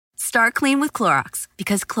Start clean with Clorox,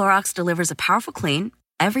 because Clorox delivers a powerful clean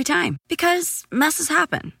every time. Because messes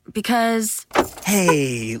happen. Because...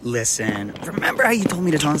 Hey, listen. Remember how you told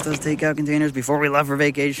me to toss those takeout containers before we left for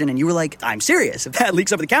vacation? And you were like, I'm serious. If that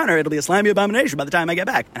leaks over the counter, it'll be a slimy abomination by the time I get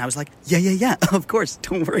back. And I was like, yeah, of course.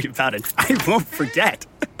 Don't worry about it. I won't forget.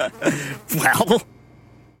 Well...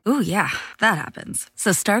 Ooh, yeah, that happens.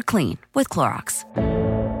 So start clean with Clorox.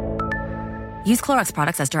 Use Clorox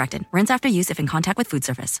products as directed. Rinse after use if in contact with food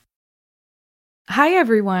surface. Hi,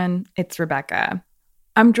 everyone. It's Rebecca.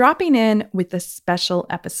 I'm dropping in with a special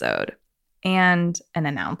episode and an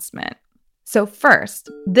announcement. So first,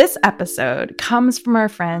 this episode comes from our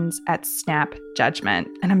friends at Snap Judgment,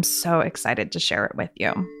 and I'm so excited to share it with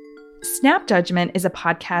you. Snap Judgment is a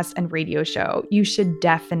podcast and radio show you should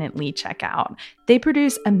definitely check out. They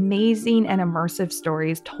produce amazing and immersive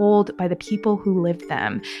stories told by the people who live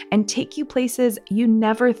them and take you places you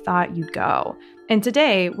never thought you'd go. And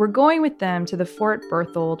today, we're going with them to the Fort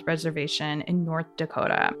Berthold Reservation in North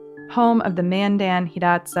Dakota, home of the Mandan,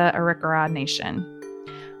 Hidatsa, Arikara Nation.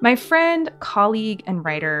 My friend, colleague, and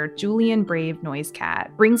writer Julian Brave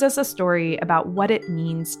Noisecat brings us a story about what it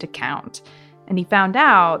means to count. And he found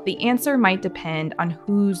out the answer might depend on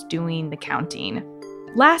who's doing the counting.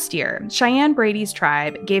 Last year, Cheyenne Brady's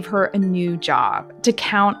tribe gave her a new job to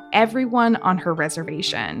count everyone on her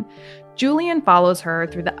reservation. Julian follows her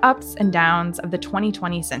through the ups and downs of the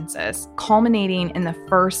 2020 census, culminating in the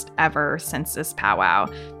first ever census powwow.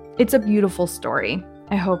 It's a beautiful story.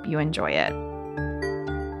 I hope you enjoy it.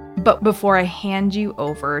 But before I hand you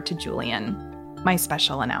over to Julian, my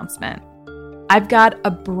special announcement. I've got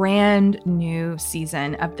a brand new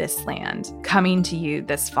season of This Land coming to you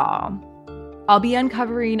this fall. I'll be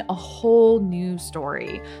uncovering a whole new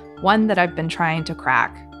story, one that I've been trying to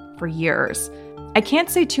crack for years. I can't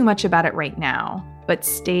say too much about it right now, but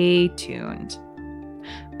stay tuned.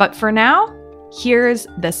 But for now, here's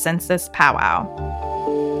the Census Powwow.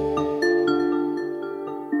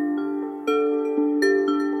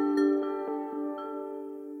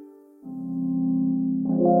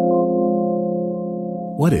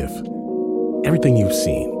 What if everything you've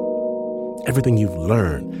seen, everything you've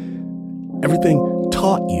learned, everything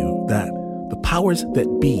taught you that the powers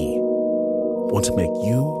that be want to make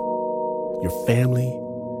you, your family,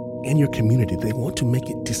 and your community, they want to make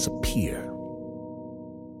it disappear?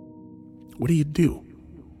 What do you do?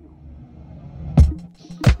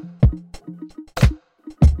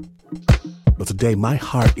 But today, my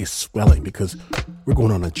heart is swelling because we're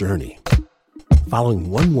going on a journey,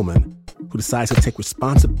 following one woman who decides to take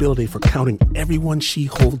responsibility for counting everyone she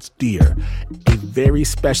holds dear. A very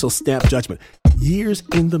special Snap Judgment. Years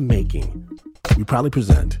in the making, we proudly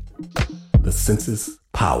present the Census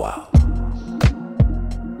Powwow.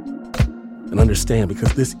 And understand,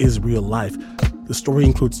 because this is real life, the story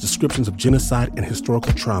includes descriptions of genocide and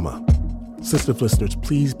historical trauma. Sensitive listeners,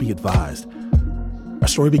 please be advised. Our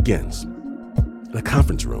story begins in a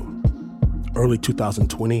conference room, early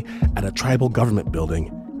 2020, at a tribal government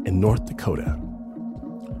building in North Dakota.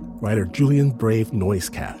 Writer Julian Brave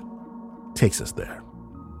Noisecat takes us there.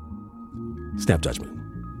 Snap Judgment.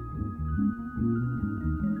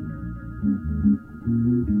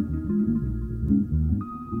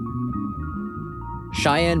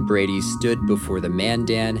 Cheyenne Brady stood before the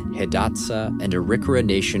Mandan, Hidatsa, and Arikara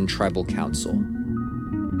Nation Tribal Council,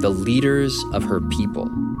 the leaders of her people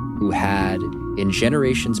who had, in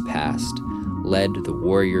generations past, led the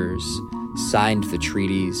warriors, signed the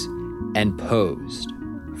treaties, and posed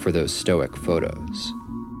for those stoic photos.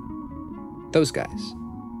 Those guys.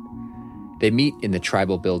 They meet in the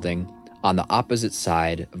tribal building on the opposite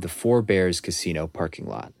side of the Four Bears Casino parking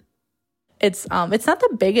lot. It's not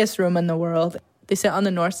the biggest room in the world. They sit on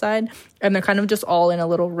the north side, and they're kind of just all in a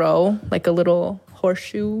little row, like a little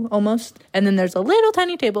horseshoe almost. And then there's a little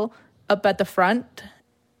tiny table up at the front.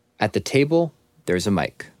 At the table, there's a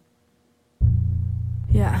mic.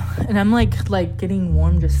 Yeah, and I'm like getting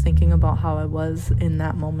warm just thinking about how I was in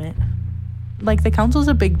that moment. Like, the council's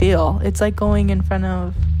a big deal. It's like going in front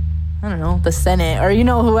of, I don't know, the Senate, or,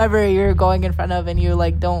 whoever you're going in front of, and you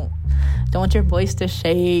don't want your voice to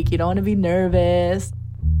shake. You don't want to be nervous.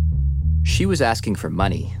 She was asking for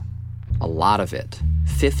money, a lot of it,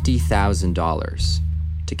 $50,000,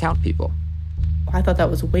 to count people. I thought that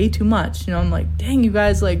was way too much. I'm like, dang, you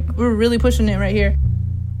guys, we're really pushing it right here.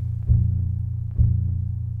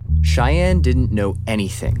 Cheyenne didn't know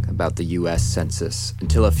anything about the U.S. Census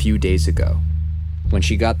until a few days ago, when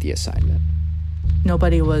she got the assignment.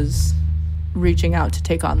 Nobody was reaching out to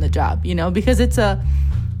take on the job, because it's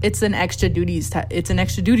an extra duties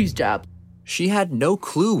job. She had no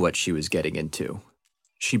clue what she was getting into.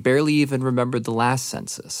 She barely even remembered the last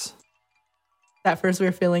census. At first we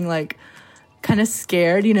were feeling like kind of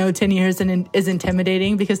scared, 10 years is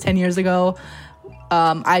intimidating because 10 years ago,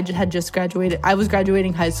 I had just graduated. I was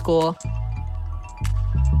graduating high school.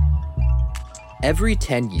 Every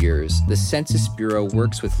 10 years, the Census Bureau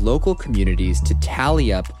works with local communities to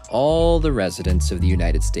tally up all the residents of the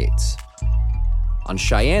United States. On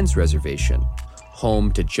Cheyenne's reservation,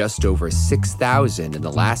 home to just over 6,000 in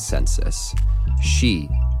the last census, she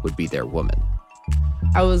would be their woman.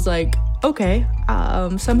 I was like, okay,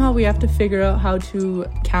 somehow we have to figure out how to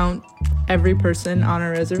count every person on our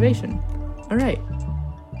reservation. All right.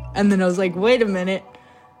 And then I was like, wait a minute,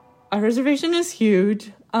 our reservation is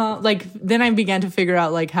huge. Then I began to figure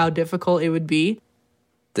out how difficult it would be.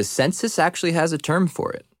 The census actually has a term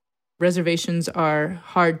for it. Reservations are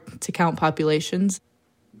hard to count populations.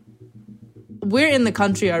 We're in the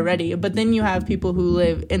country already, but then you have people who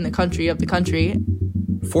live in the country of the country.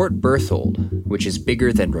 Fort Berthold, which is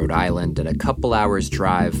bigger than Rhode Island and a couple hours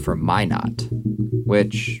drive from Minot,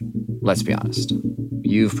 which, let's be honest,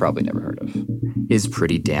 you've probably never heard of, is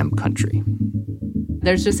pretty damn country.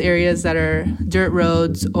 There's just areas that are dirt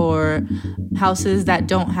roads or houses that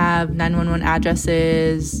don't have 911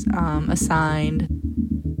 addresses assigned.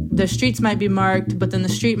 The streets might be marked, but then the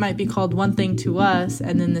street might be called one thing to us,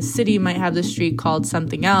 and then the city might have the street called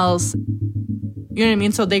something else. You know what I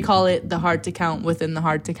mean? So they call it the hard to count within the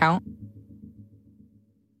hard to count.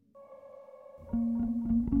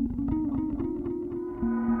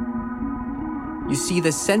 You see,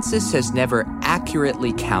 the census has never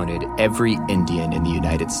accurately counted every Indian in the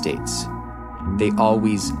United States. They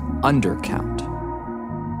always undercount.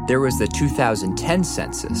 There was the 2010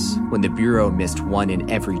 census, when the Bureau missed 1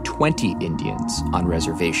 in every 20 Indians on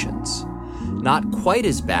reservations. Not quite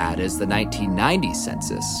as bad as the 1990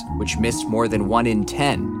 census, which missed more than 1 in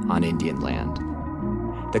 10 on Indian land.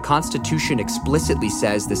 The Constitution explicitly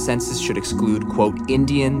says the census should exclude, quote,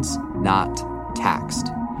 Indians not taxed.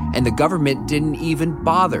 And the government didn't even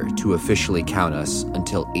bother to officially count us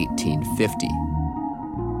until 1850.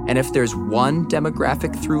 And if there's one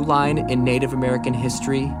demographic through line in Native American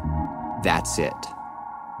history, that's it.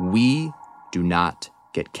 We do not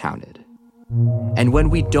get counted. And when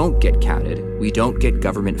we don't get counted, we don't get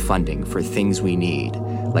government funding for things we need,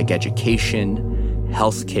 like education,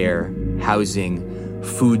 healthcare, housing,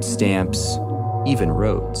 food stamps, even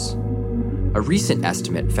roads. A recent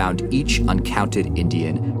estimate found each uncounted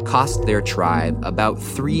Indian cost their tribe about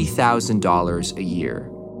 $3,000 a year.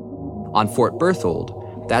 On Fort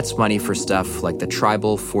Berthold, that's money for stuff like the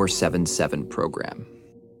Tribal 477 program.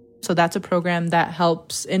 So that's a program that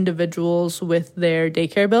helps individuals with their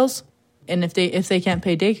daycare bills. And if they can't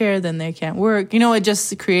pay daycare, then they can't work. It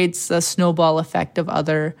just creates a snowball effect of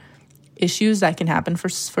other issues that can happen for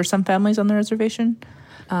some families on the reservation.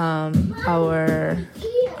 Sorry.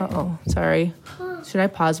 Should I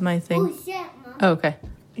pause my thing? Oh, okay.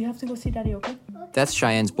 You have to go see Daddy, okay? That's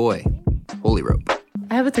Cheyenne's boy, Holy Rope.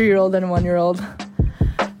 I have a 3-year-old and a 1-year-old.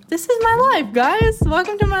 This is my life, guys.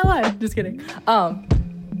 Welcome to my life. Just kidding.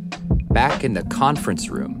 Back in the conference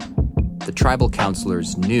room, the tribal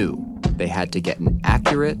counselors knew they had to get an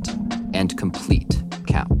accurate and complete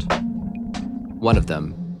count. One of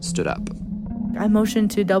them stood up. I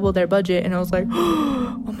motioned to double their budget, and I was like,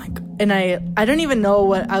 oh my God. And I don't even know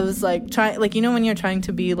what I was trying, when you're trying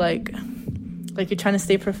to be you're trying to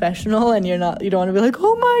stay professional and you don't want to be like,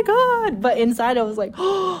 oh my God. But inside I was like,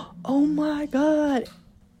 oh my God.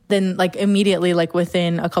 Then immediately,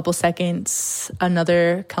 within a couple seconds,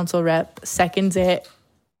 another council rep seconds it.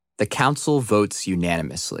 The council votes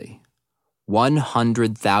unanimously,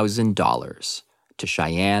 $100,000 to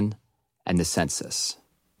Cheyenne and the census.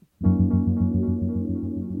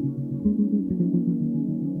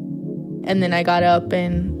 And then I got up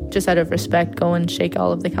and, just out of respect, go and shake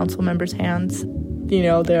all of the council members' hands.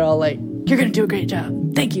 They're all like, you're going to do a great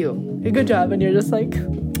job. Thank you. Good job. And you're just like,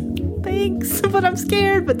 thanks, but I'm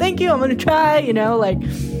scared, but thank you. I'm going to try,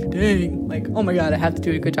 dang, oh my God, I have to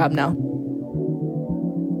do a good job now.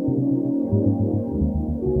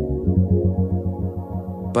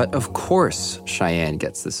 But of course Cheyenne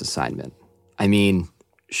gets this assignment. I mean,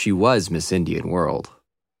 she was Miss Indian World.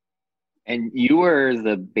 And you were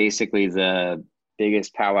basically the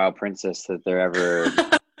biggest powwow princess that there ever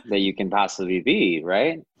that you can possibly be,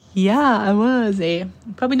 right? Yeah, I was. You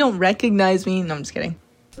probably don't recognize me. No, I'm just kidding.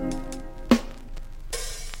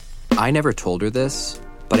 I never told her this,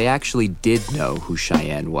 but I actually did know who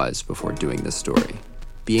Cheyenne was before doing this story.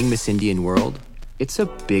 Being Miss Indian World, it's a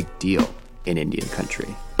big deal in Indian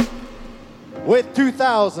country. With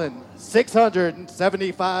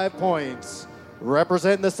 2,675 points,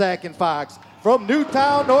 representing the Sac and Fox from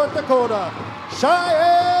Newtown, North Dakota,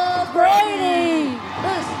 Cheyenne Brady!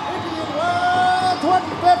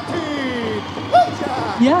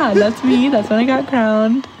 Yeah, that's me. That's when I got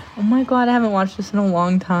crowned. Oh my God, I haven't watched this in a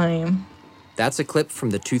long time. That's a clip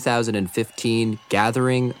from the 2015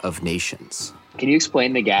 Gathering of Nations. Can you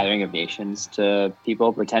explain the Gathering of Nations to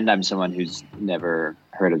people? Pretend I'm someone who's never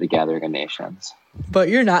heard of the Gathering of Nations. But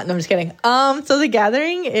you're not. No, I'm just kidding. So the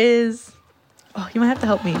Gathering is... Oh, you might have to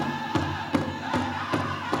help me.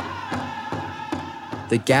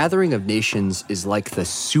 The Gathering of Nations is like the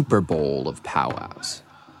Super Bowl of powwows.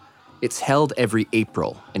 It's held every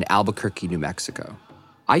April in Albuquerque, New Mexico.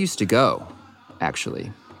 I used to go,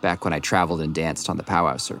 actually, back when I traveled and danced on the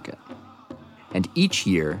powwow circuit. And each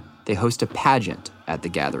year, they host a pageant at the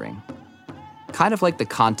gathering. Kind of like the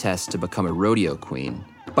contest to become a rodeo queen,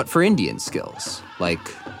 but for Indian skills, like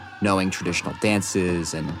knowing traditional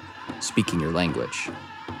dances and speaking your language.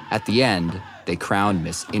 At the end, they crown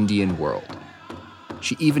Miss Indian World.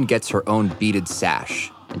 She even gets her own beaded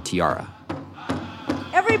sash and tiara.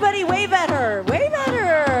 Everybody wave at her! Wave at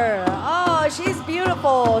her! Oh, she's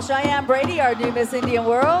beautiful. Cheyenne Brady, our new Miss Indian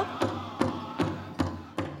World.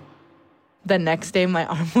 The next day, my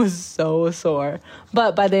arm was so sore.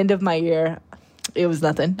 But by the end of my year, it was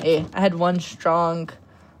nothing. I had one strong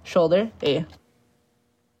shoulder.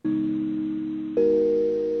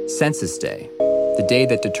 Census Day, the day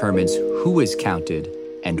that determines who is counted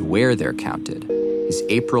and where they're counted, is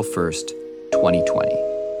April 1st, 2020.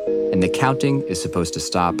 And the counting is supposed to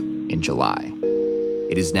stop in July.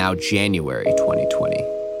 It is now January 2020.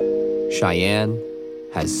 Cheyenne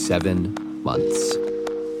has 7 months.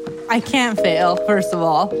 I can't fail, first of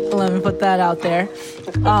all. Let me put that out there.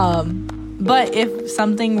 But if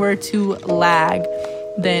something were to lag,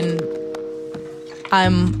 then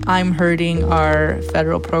I'm hurting our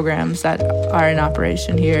federal programs that are in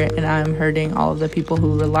operation here, and I'm hurting all of the people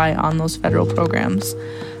who rely on those federal programs.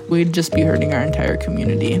 We'd just be hurting our entire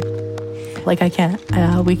community. Like, we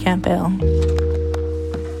can't fail.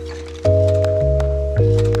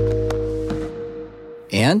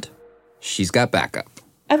 And she's got backup.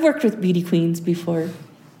 I've worked with beauty queens before.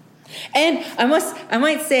 And I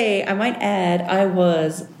might add, I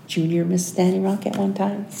was junior Miss Standing Rock at one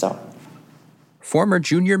time, so. Former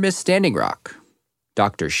junior Miss Standing Rock,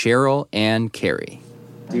 Dr. Cheryl Ann Carey.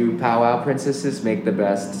 Do powwow princesses make the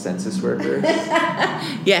best census workers?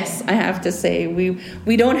 Yes, I have to say,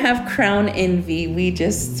 we don't have crown envy. We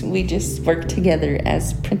just work together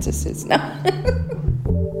as princesses now.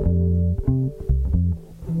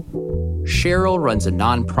 Cheryl runs a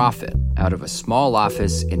nonprofit out of a small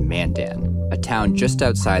office in Mandan, a town just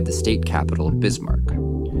outside the state capital of Bismarck.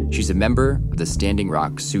 She's a member of the Standing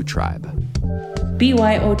Rock Sioux Tribe.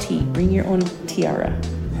 BYOT, bring your own tiara.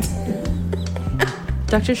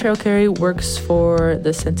 Dr. Cheryl Carey works for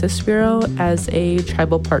the Census Bureau as a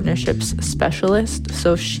tribal partnerships specialist.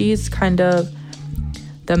 So she's kind of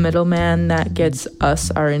the middleman that gets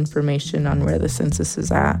us our information on where the census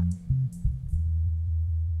is at.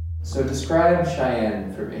 So describe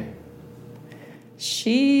Cheyenne for me.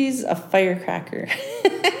 She's a firecracker.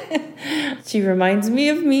 She reminds me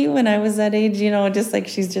of me when I was that age, just like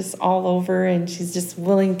she's just all over and she's just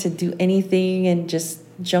willing to do anything and just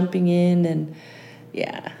jumping in. And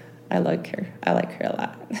yeah, I like her. I like her a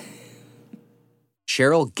lot.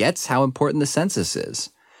 Cheryl gets how important the census is.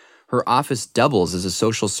 Her office doubles as a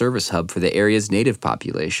social service hub for the area's Native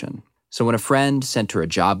population. So when a friend sent her a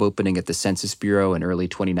job opening at the Census Bureau in early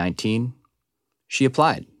 2019, she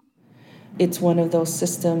applied. It's one of those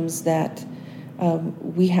systems that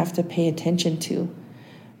we have to pay attention to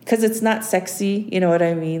because it's not sexy, you know what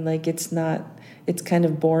I mean? Like it's kind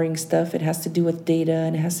of boring stuff. It has to do with data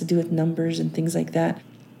and it has to do with numbers and things like that.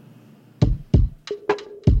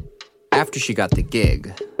 After she got the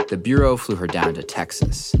gig, the Bureau flew her down to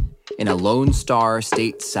Texas in a Lone Star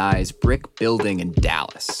state-sized brick building in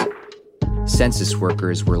Dallas. Census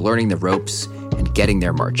workers were learning the ropes and getting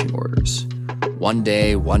their marching orders. One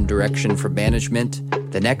day, one direction from management,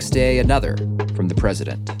 the next day, another from the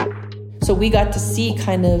president. So we got to see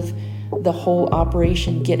kind of the whole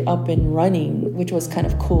operation get up and running, which was kind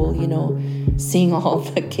of cool, seeing all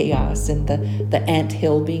the chaos and the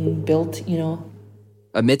anthill being built,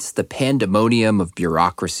 Amidst the pandemonium of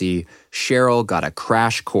bureaucracy, Cheryl got a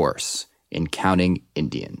crash course in counting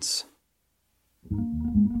Indians.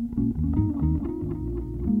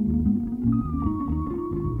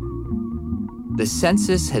 The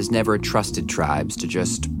census has never trusted tribes to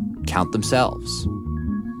just count themselves.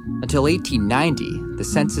 Until 1890, the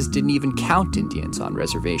census didn't even count Indians on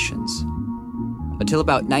reservations. Until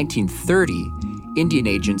about 1930, Indian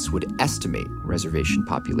agents would estimate reservation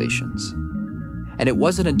populations. And it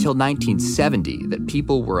wasn't until 1970 that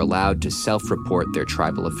people were allowed to self-report their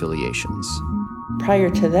tribal affiliations. Prior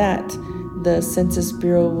to that, the Census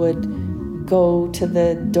Bureau would go to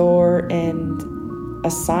the door and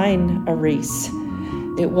assign a race.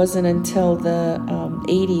 It wasn't until the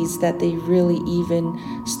 80s that they really even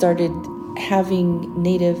started having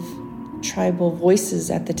Native tribal voices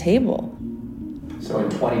at the table. So in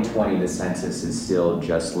 2020, the census is still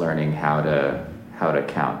just learning how to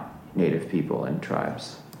count Native people and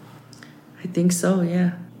tribes. I think so,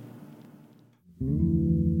 yeah.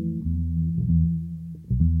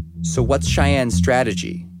 So what's Cheyenne's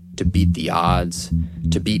strategy? To beat the odds,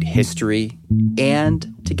 to beat history,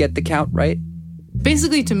 and to get the count right?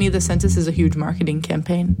 Basically, to me, the census is a huge marketing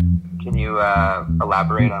campaign. Can you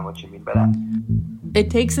elaborate on what you mean by that?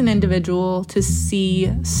 It takes an individual to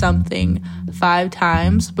see something 5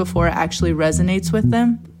 times before it actually resonates with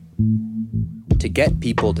them. To get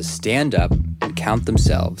people to stand up and count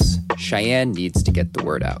themselves, Cheyenne needs to get the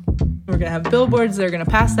word out. We're going to have billboards. They're going to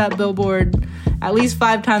pass that billboard at least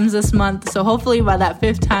 5 times this month. So hopefully by that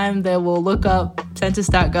 5th time, they will look up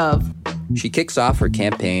census.gov. She kicks off her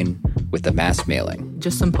campaign with a mass mailing.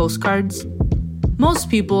 Just some postcards. Most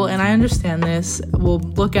people, and I understand this, will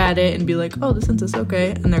look at it and be like, oh, the census,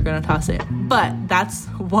 okay, and they're going to toss it. But that's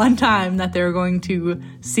one time that they're going to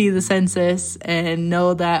see the census and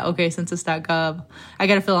know that, okay, census.gov, I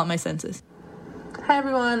got to fill out my census. Hi,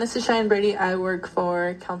 everyone. This is Cheyenne Brady. I work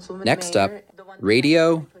for Councilwoman Next Mayor. up,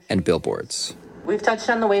 radio and billboards. We've touched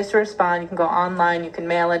on the ways to respond. You can go online, you can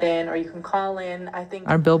mail it in, or you can call in. I think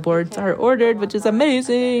our billboards are ordered, which is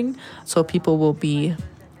amazing. So people will be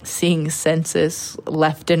seeing census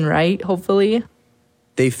left and right, hopefully.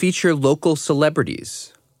 They feature local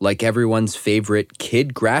celebrities, like everyone's favorite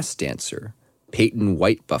kid grass dancer, Peyton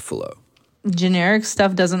White Buffalo. Generic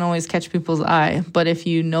stuff doesn't always catch people's eye, but if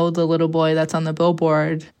you know the little boy that's on the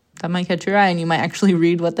billboard, that might catch your eye and you might actually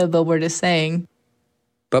read what the billboard is saying.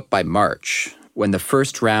 But by March, when the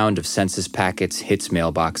first round of census packets hits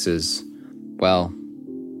mailboxes, well,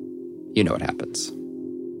 you know what happens.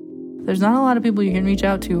 There's not a lot of people you can reach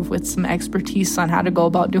out to with some expertise on how to go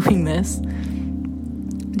about doing this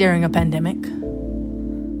during a pandemic.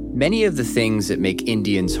 Many of the things that make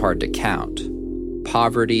Indians hard to count,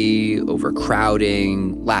 poverty,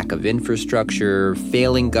 overcrowding, lack of infrastructure,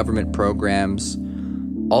 failing government programs,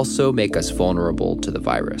 also make us vulnerable to the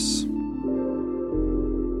virus.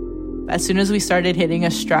 As soon as we started hitting a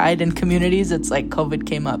stride in communities, it's like COVID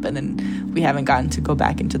came up and then we haven't gotten to go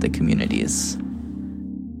back into the communities.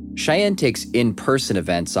 Cheyenne takes in-person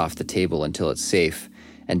events off the table until it's safe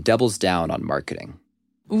and doubles down on marketing.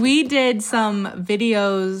 We did some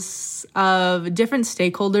videos of different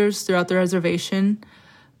stakeholders throughout the reservation.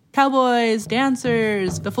 Cowboys,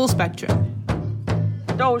 dancers, the full spectrum.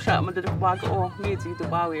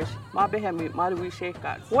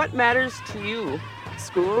 What matters to you?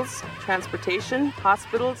 Schools, transportation,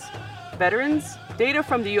 hospitals, veterans? Data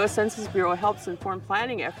from the U.S. Census Bureau helps inform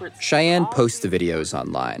planning efforts. Cheyenne posts the videos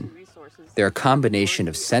online. They're a combination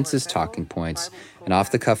of census talking points and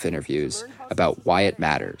off-the-cuff interviews about why it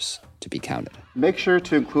matters to be counted. Make sure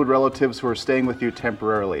to include relatives who are staying with you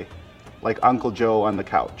temporarily, like Uncle Joe on the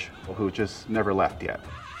couch, who just never left yet.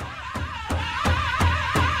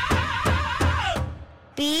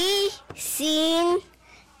 Be seen,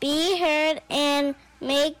 be heard, and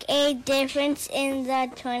make a difference in the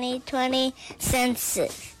 2020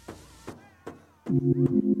 census.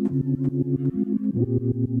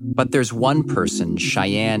 But there's one person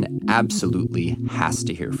Cheyenne absolutely has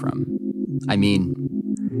to hear from. I mean,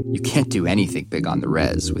 you can't do anything big on the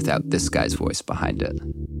res without this guy's voice behind it.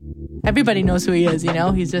 Everybody knows who he is, you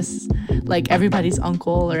know? He's just like everybody's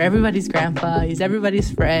uncle or everybody's grandpa. He's everybody's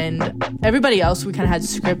friend. Everybody else, we kind of had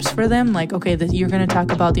scripts for them. Like, okay, you're going to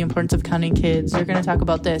talk about the importance of counting kids. You're going to talk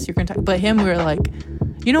about this. You're going to talk... But him, we were like,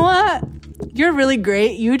 you know what? You're really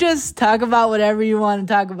great. You just talk about whatever you want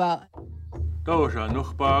to talk about.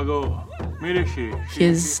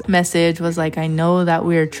 His message was like, I know that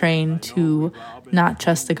we're trained to not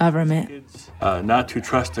trust the government. Not to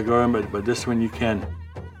trust the government, but this one you can.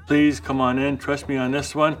 Please come on in, trust me on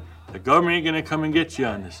this one. The government ain't gonna come and get you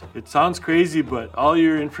on this. It sounds crazy, but all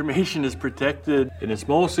your information is protected, and it's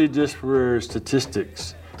mostly just for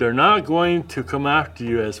statistics. They're not going to come after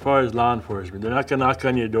you as far as law enforcement. They're not gonna knock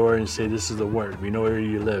on your door and say, this is the warrant, we know where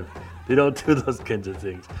you live. They don't do those kinds of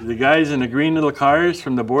things. The guys in the green little cars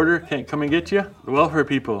from the border can't come and get you. The welfare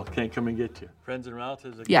people can't come and get you. Friends and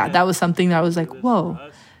relatives. Yeah, that was something that was like, whoa.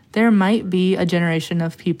 There might be a generation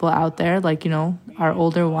of people out there, like, you know, our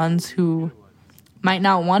older ones who might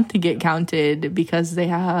not want to get counted because they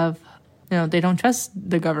have, you know, they don't trust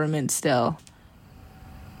the government still.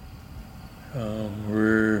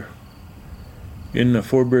 We're in the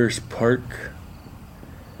Four Bears Park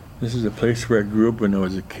This is a place where I grew up when I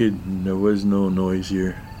was a kid, and there was no noise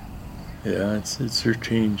here. Yeah, it's sure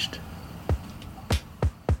changed.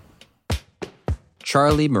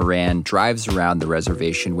 Charlie Moran drives around the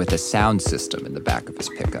reservation with a sound system in the back of his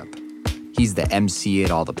pickup. He's the MC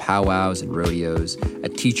at all the powwows and rodeos, a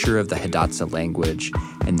teacher of the Hidatsa language,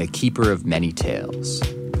 and the keeper of many tales.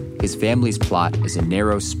 His family's plot is a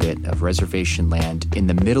narrow spit of reservation land in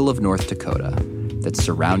the middle of North Dakota that's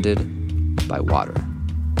surrounded by water.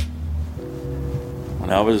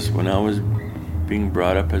 When I was being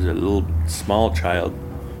brought up as a little small child,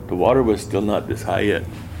 the water was still not this high yet.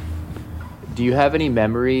 Do you have any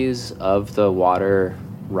memories of the water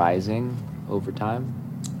rising over time?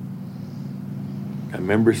 I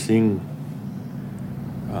remember seeing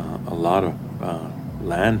a lot of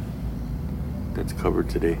land that's covered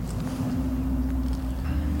today.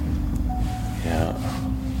 Yeah,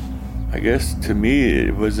 I guess to me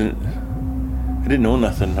it wasn't, I didn't know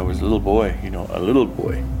nothing. I was a little boy, a little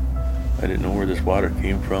boy. I didn't know where this water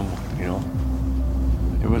came from,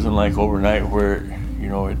 It wasn't like overnight where,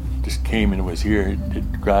 it just came and it was here.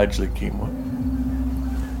 It gradually came up.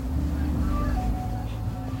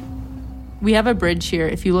 We have a bridge here.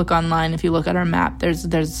 If you look online, if you look at our map, there's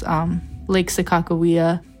Lake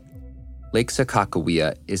Sakakawea. Lake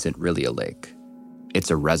Sakakawea isn't really a lake. It's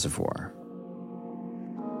a reservoir.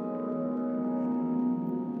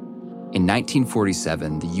 In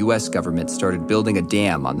 1947, the U.S. government started building a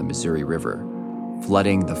dam on the Missouri River,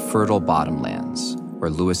 flooding the fertile bottomlands where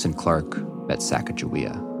Lewis and Clark met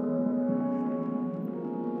Sacagawea.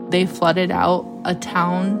 They flooded out a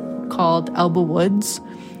town called Elba Woods.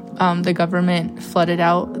 The government flooded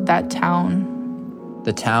out that town.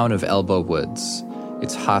 The town of Elba Woods.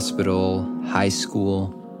 Its hospital, high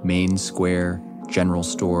school, main square, general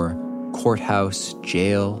store, courthouse,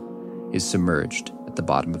 jail is submerged at the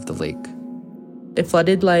bottom of the lake. It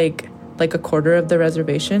flooded like a quarter of the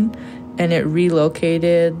reservation, and it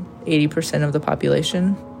relocated 80% of the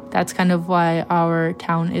population. That's kind of why our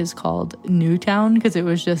town is called Newtown, because it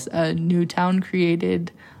was just a new town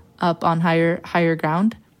created up on higher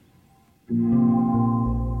ground.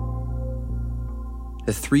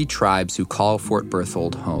 The three tribes who call Fort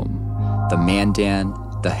Berthold home, the Mandan,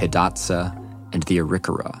 the Hidatsa, and the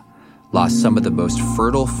Arikara, lost some of the most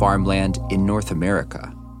fertile farmland in North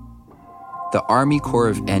America. The Army Corps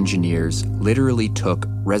of Engineers literally took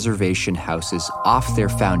reservation houses off their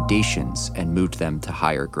foundations and moved them to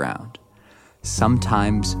higher ground,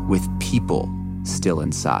 sometimes with people still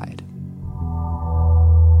inside.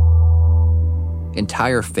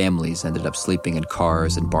 Entire families ended up sleeping in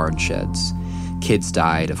cars and barn sheds. Kids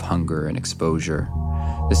died of hunger and exposure.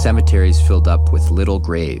 The cemeteries filled up with little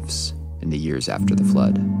graves in the years after the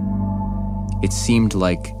flood. It seemed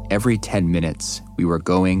like every 10 minutes we were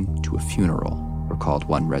going to a funeral, recalled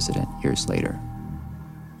one resident years later.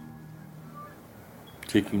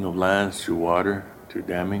 Taking of lands through water, through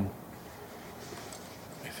damming.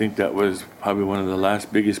 I think that was probably one of the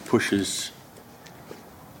last biggest pushes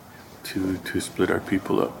to split our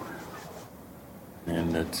people up.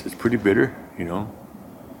 And it's pretty bitter,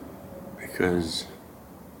 because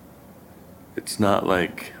it's not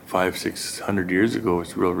like 500-600 years ago,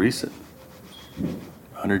 it's real recent.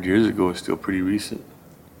 100 years ago is still pretty recent.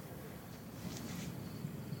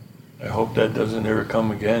 I hope that doesn't ever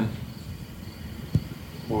come again,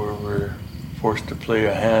 where we're forced to play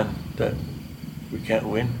a hand that we can't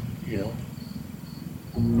win,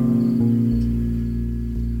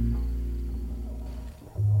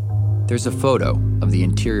 There's a photo of the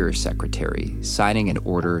Interior Secretary signing an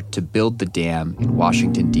order to build the dam in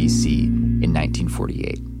Washington, D.C. in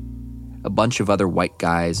 1948. A bunch of other white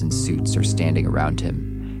guys in suits are standing around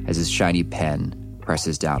him as his shiny pen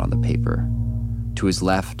presses down on the paper. To his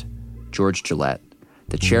left, George Gillette,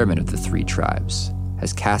 the chairman of the three tribes,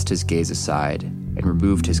 has cast his gaze aside and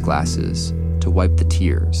removed his glasses to wipe the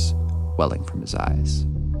tears welling from his eyes.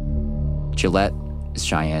 Gillette is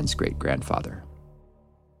Cheyenne's great-grandfather.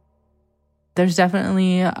 There's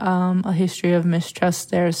definitely a history of mistrust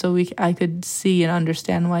there, so I could see and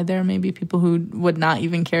understand why there may be people who would not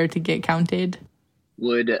even care to get counted.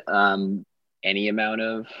 Would any amount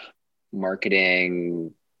of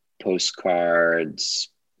marketing, postcards,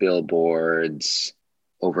 billboards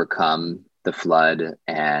overcome the flood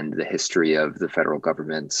and the history of the federal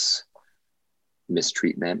government's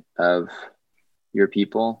mistreatment of your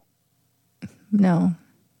people? No.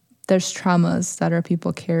 There's traumas that our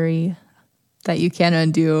people carry that you can't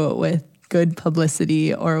undo with good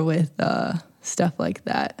publicity or with stuff like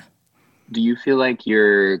that. Do you feel like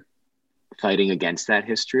you're fighting against that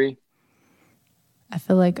history? I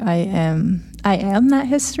feel like I am that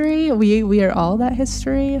history. We are all that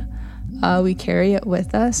history. We carry it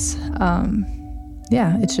with us.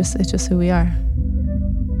 Yeah, it's just who we are.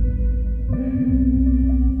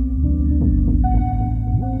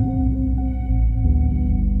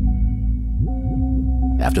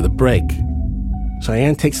 After the break,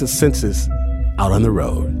 Cheyenne takes the census out on the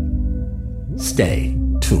road. Stay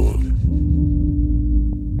tuned.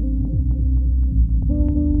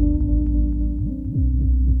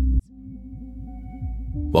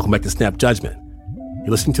 Welcome back to Snap Judgment.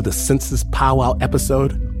 You're listening to the Census Powwow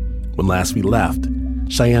episode. When last we left,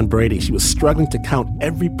 Cheyenne Brady, she was struggling to count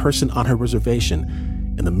every person on her reservation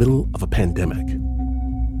in the middle of a pandemic.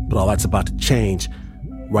 But all that's about to change.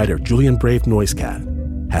 Writer Julian Brave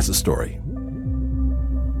Noisecat has the story.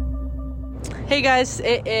 Hey guys,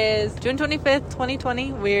 it is June 25th,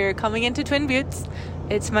 2020. We're coming into Twin Buttes.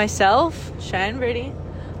 It's myself, Cheyenne Brady,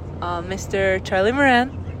 Mr. Charlie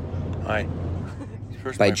Moran. Hi.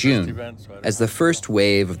 By June, as the first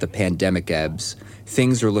wave of the pandemic ebbs,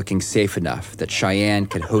 things are looking safe enough that Cheyenne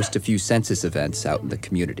can host a few census events out in the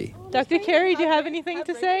community. Dr. Carey, do you have anything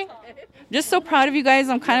to say? Just so proud of you guys.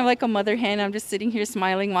 I'm kind of like a mother hen. I'm just sitting here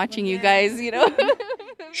smiling, watching you guys,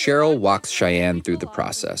 Cheryl walks Cheyenne through the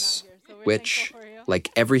process, which, like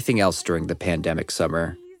everything else during the pandemic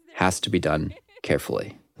summer, has to be done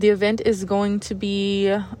carefully. The event is going to be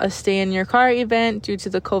a stay-in-your-car event due to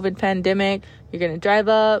the COVID pandemic. You're going to drive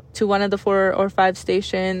up to one of the 4 or 5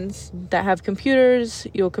 stations that have computers.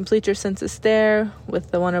 You'll complete your census there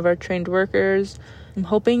with one of our trained workers. I'm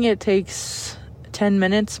hoping it takes 10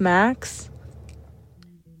 minutes max.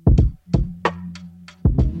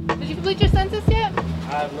 Did you complete your census yet?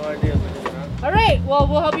 I have no idea. All right, well,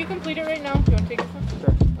 we'll help you complete it right now. Do you want to take this one?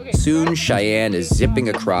 Sure. Okay. Soon, Cheyenne is zipping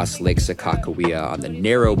across Lake Sakakawea on the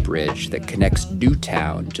narrow bridge that connects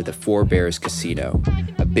Newtown to the Four Bears Casino,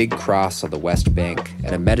 a big cross on the west bank,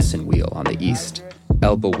 and a medicine wheel on the east.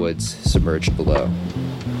 Elbow Woods submerged below.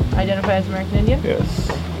 Identify as American Indian? Yes.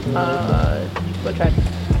 What tribe?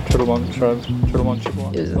 Chittiwamon tribe. Chittiwamon Chippewa.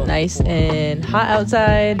 It was nice and hot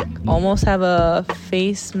outside. Almost have a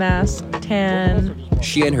face mask tan.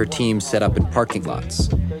 She and her team set up in parking lots.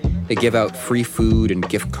 They give out free food and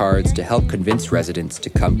gift cards to help convince residents to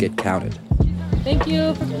come get counted. Thank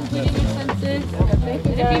you for completing your census. Thank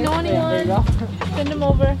you. If you know anyone, send them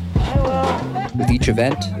over. I will. With each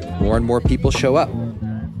event, more and more people show up.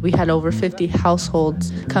 We had over 50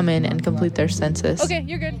 households come in and complete their census. Okay,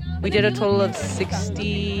 you're good. We did a total of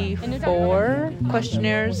 64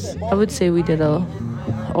 questionnaires. I would say we did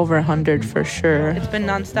over 100 for sure. It's been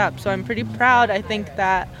nonstop, so I'm pretty proud. I think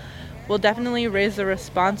that we'll definitely raise the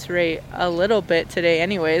response rate a little bit today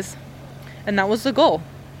anyways. And that was the goal.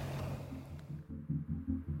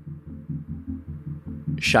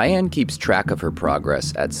 Cheyenne keeps track of her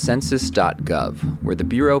progress at census.gov, where the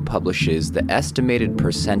Bureau publishes the estimated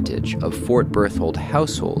percentage of Fort Berthold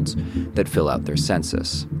households that fill out their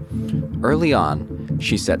census. Early on,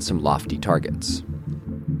 she set some lofty targets.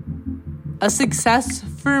 A success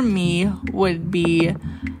for me would be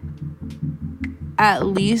at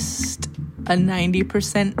least a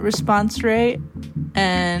 90% response rate,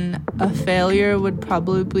 and a failure would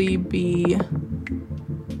probably be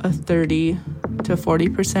a 30 to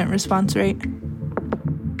 40% response rate.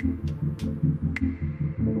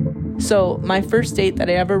 So my first date that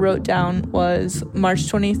I ever wrote down was March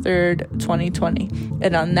 23rd, 2020.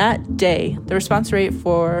 And on that day, the response rate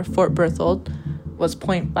for Fort Berthold was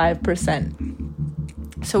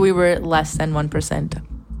 0.5%. So we were less than 1%.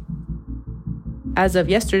 As of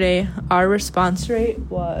yesterday, our response rate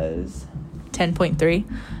was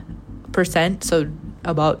 10.3%. So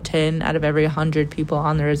about 10 out of every 100 people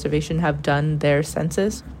on the reservation have done their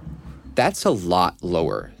census. That's a lot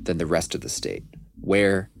lower than the rest of the state,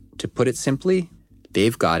 where, to put it simply,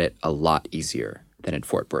 they've got it a lot easier than in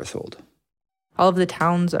Fort Berthold. All of the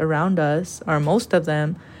towns around us, or most of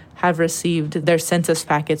them, have received their census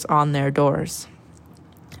packets on their doors.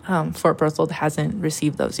 Fort Berthold hasn't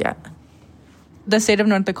received those yet. The state of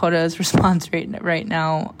North Dakota's response rate right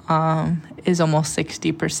now is almost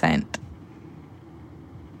 60%.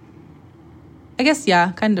 I guess,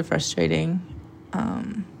 yeah, kind of frustrating.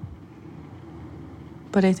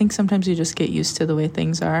 But I think sometimes you just get used to the way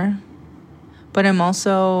things are. But I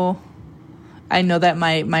know that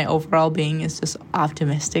my overall being is just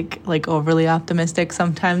optimistic, like overly optimistic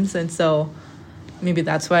sometimes. And so maybe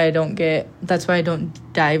that's why I don't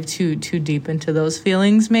dive too deep into those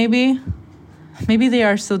feelings, maybe. Maybe they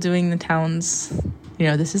are still doing the towns,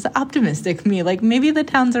 this is the optimistic me. Like maybe the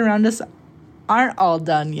towns around us aren't all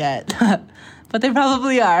done yet. But they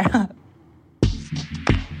probably are.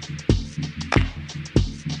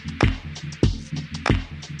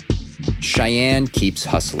 Cheyenne keeps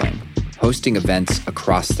hustling, hosting events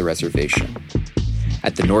across the reservation.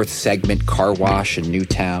 At the North Segment Car Wash in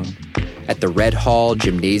Newtown, at the Red Hall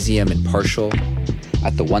Gymnasium in Parshall,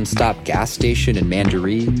 at the One Stop gas station in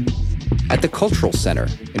Mandaree, at the Cultural Center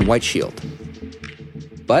in White Shield.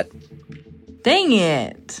 But dang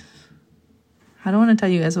it. I don't want to tell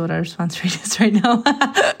you guys what our response rate is right now.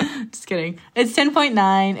 Just kidding. It's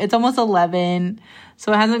 10.9. It's almost 11,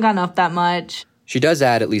 so it hasn't gone up that much. she does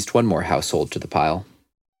add at least one more household to the pile.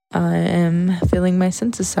 I am filling my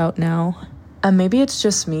census out now. Maybe it's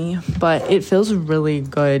just me, but it feels really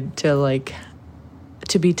good to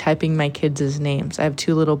be typing my kids' names. I have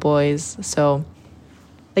 2 little boys, so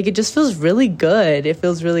it just feels really good. It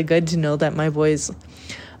feels really good to know that my boys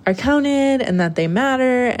are counted and that they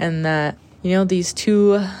matter and that, these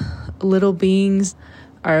 2 little beings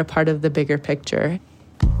are a part of the bigger picture.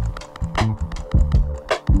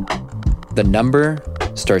 The number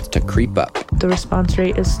starts to creep up. The response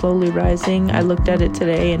rate is slowly rising. I looked at it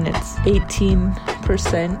today and it's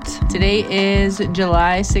 18%. Today is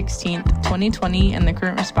July 16th, 2020, and the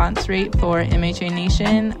current response rate for MHA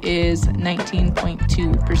Nation is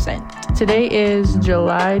 19.2%. Today is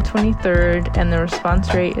July 23rd, and the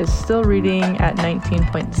response rate is still reading at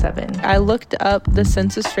 19.7. I looked up the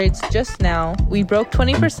census rates just now. We broke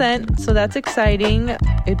 20%, so that's exciting.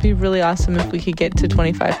 It'd be really awesome if we could get to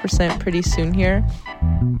 25% pretty soon here.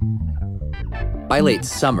 By late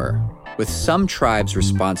summer, with some tribes'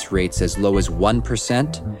 response rates as low as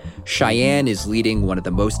 1%, Cheyenne is leading one of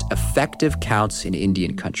the most effective counts in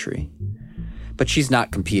Indian country. But she's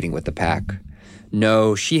not competing with the pack.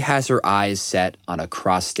 No, she has her eyes set on a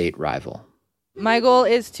cross-state rival. My goal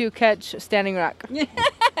is to catch Standing Rock. Yep.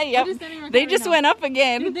 They just went up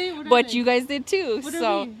again, but you guys did too.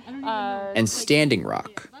 And Standing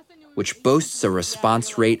Rock, which boasts a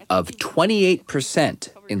response rate of 28%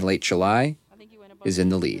 in late July, is in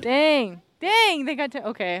the lead. Dang, they got to,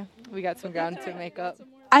 okay, we got some ground to make up.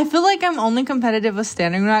 I feel like I'm only competitive with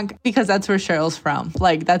Standing Rock because that's where Cheryl's from.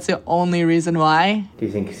 That's the only reason why. Do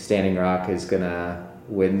you think Standing Rock is gonna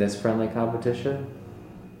win this friendly competition?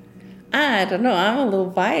 I don't know. I'm a little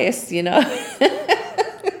biased,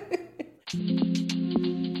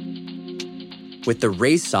 With the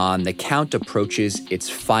race on, the count approaches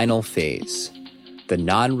its final phase, the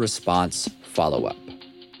non-response follow-up.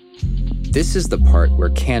 This is the part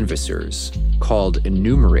where canvassers, called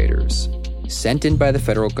enumerators, sent in by the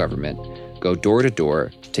federal government, go door to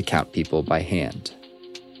door to count people by hand.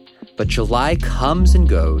 But July comes and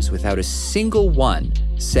goes without a single one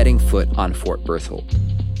setting foot on Fort Berthold.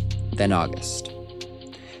 Then August.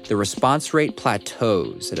 The response rate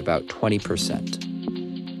plateaus at about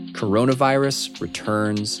 20%. Coronavirus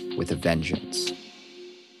returns with a vengeance.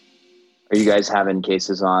 Are you guys having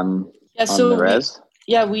cases on the res?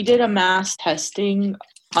 We did a mass testing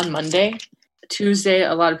on Monday. Tuesday,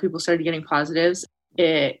 a lot of people started getting positives.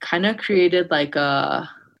 It kind of created a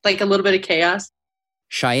little bit of chaos.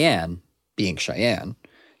 Cheyenne, being Cheyenne,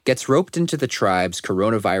 gets roped into the tribe's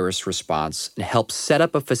coronavirus response and helps set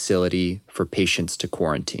up a facility for patients to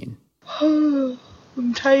quarantine. I'm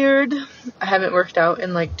tired. I haven't worked out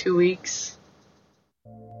in 2 weeks.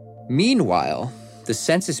 Meanwhile, the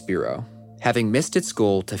Census Bureau, having missed its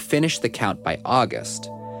goal to finish the count by August,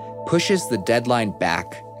 pushes the deadline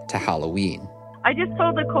back to Halloween. I just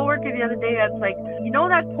told a coworker the other day, that's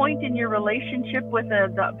that point in your relationship with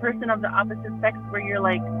the person of the opposite sex where you're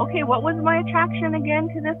like, okay, what was my attraction again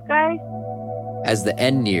to this guy? As the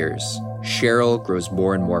end nears, Cheryl grows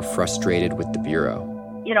more and more frustrated with the Bureau.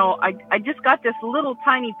 I just got this little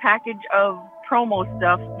tiny package of promo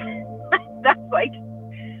stuff. That's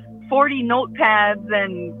 40 notepads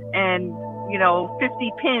and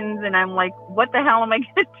 50 pins, and I'm like, what the hell am I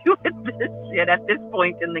going to do with this shit at this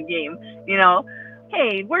point in the game?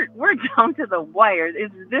 Hey, we're down to the wire.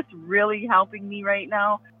 Is this really helping me right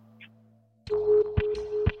now?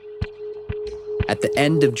 At the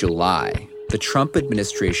end of July, the Trump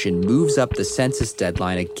administration moves up the census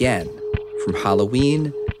deadline again from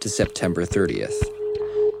Halloween to September 30th.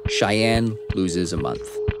 Cheyenne loses a month.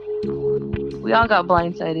 We all got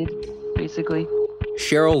blindsided, basically.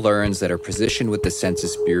 Cheryl learns that her position with the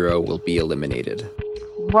Census Bureau will be eliminated.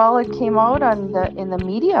 Well, it came out in the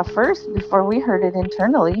media first before we heard it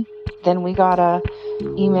internally. Then we got a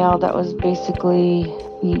email that was basically,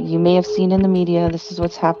 you may have seen in the media, this is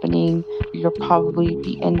what's happening. You'll probably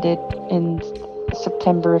be ended in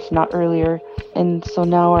September, if not earlier. And so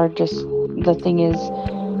now the thing is,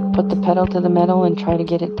 put the pedal to the metal and try to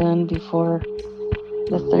get it done before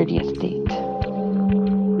the 30th date.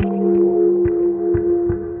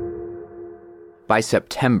 By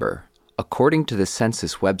September, according to the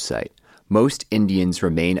census website, most Indians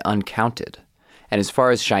remain uncounted. And as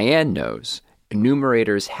far as Cheyenne knows,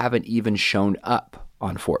 enumerators haven't even shown up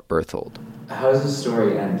on Fort Berthold. How does the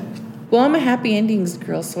story end? Well, I'm a happy endings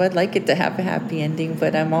girl, so I'd like it to have a happy ending,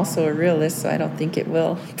 but I'm also a realist, so I don't think it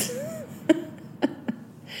will.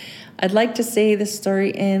 I'd like to say the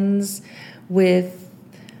story ends with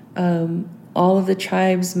all of the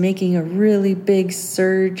tribes making a really big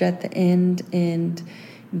surge at the end and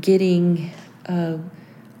getting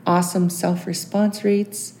awesome self-response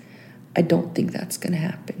rates. I don't think that's going to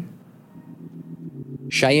happen.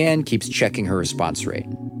 Cheyenne keeps checking her response rate.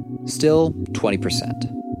 Still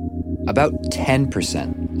 20%. About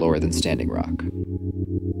 10% lower than Standing Rock.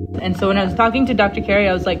 And so when I was talking to Dr. Carey,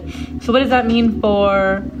 I was like, so what does that mean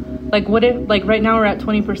for, like, what if, like, right now we're at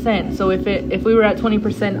 20%. So if we were at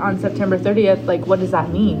 20% on September 30th, like, what does that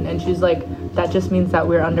mean? And she's like, that just means that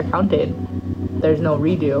we're undercounted. There's no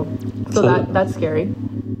redo. So that's scary.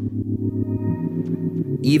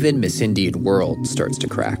 Even Miss Indian World starts to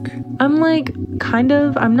crack. I'm like,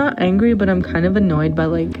 I'm not angry, but I'm kind of annoyed by,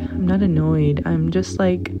 like, I'm not annoyed. I'm just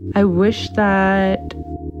like, I wish that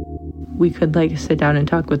we could, like, sit down and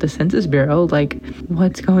talk with the Census Bureau. Like,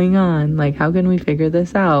 what's going on? Like, how can we figure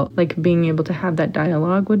this out? Like, being able to have that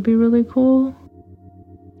dialogue would be really cool.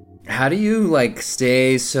 How do you, like,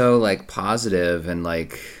 stay so, like, positive and,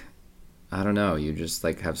 like, I don't know, you just,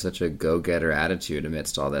 like, have such a go-getter attitude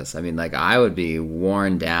amidst all this? I mean, like, I would be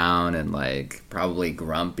worn down and, like, probably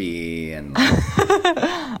grumpy and, like,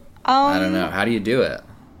 I don't know. How do you do it?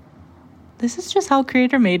 This is just how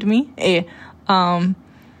Creator made me.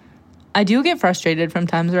 I do get frustrated from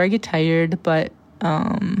times where I get tired, but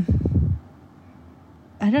I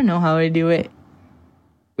don't know how I do it.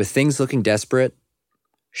 With things looking desperate,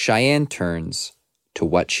 Cheyenne turns to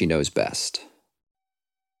what she knows best.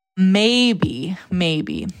 Maybe,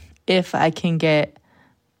 if I can get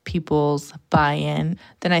people's buy-in,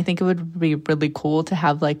 then I think it would be really cool to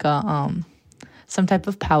have, like, a some type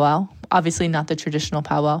of powwow. Obviously not the traditional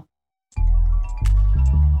powwow.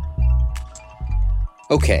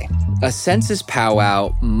 Okay, a census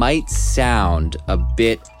powwow might sound a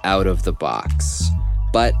bit out of the box,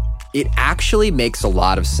 but it actually makes a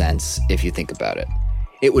lot of sense if you think about it.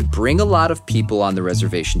 It would bring a lot of people on the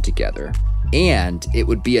reservation together, and it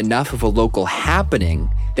would be enough of a local happening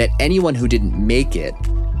that anyone who didn't make it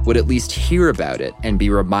would at least hear about it and be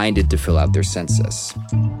reminded to fill out their census.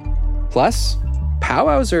 Plus,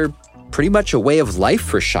 powwows are pretty much a way of life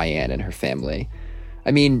for Cheyenne and her family.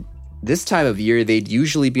 I mean, this time of year, they'd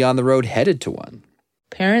usually be on the road headed to one.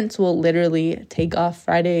 Parents will literally take off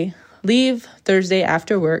Friday, leave Thursday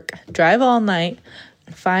after work, drive all night,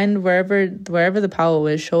 find wherever the powwow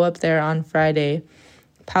is, show up there on Friday,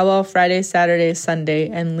 powwow Friday, Saturday, Sunday,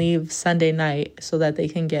 and leave Sunday night so that they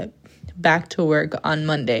can get back to work on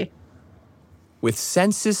Monday. With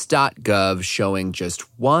Census.gov showing just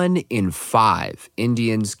 1 in 5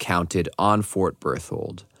 Indians counted on Fort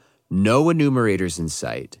Berthold, no enumerators in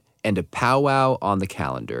sight, and a powwow on the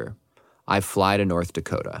calendar, I fly to North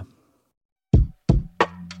Dakota.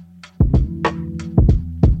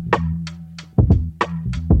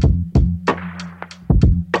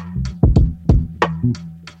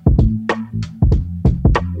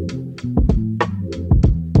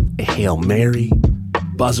 Hail Mary,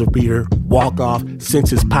 buzzer beater, walk-off,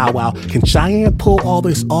 census powwow. Can Cheyenne pull all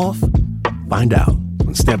this off? Find out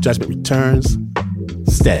when Snap Judgment returns.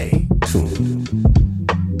 Stay tuned.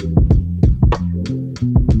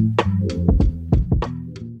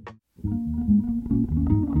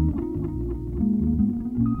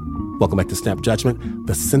 Welcome back to Snap Judgment,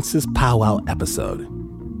 the Census Powwow episode.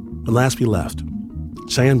 When last we left,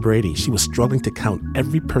 Cheyenne Brady, she was struggling to count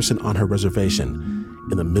every person on her reservation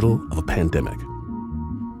in the middle of a pandemic.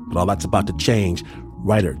 But all that's about to change.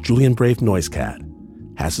 Writer Julian Brave Noisecat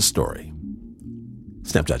has the story.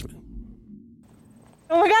 Snap Judgment.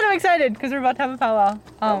 Oh my God, I'm excited because we're about to have a powwow.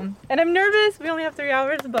 And I'm nervous. We only have 3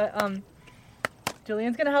 hours, but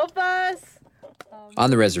Julian's gonna help us. On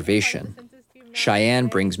the reservation, Cheyenne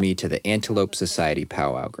brings me to the Antelope Society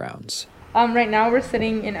powwow grounds. Right now we're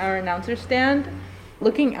sitting in our announcer stand.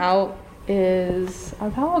 Looking out is our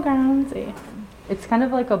powwow grounds. It's kind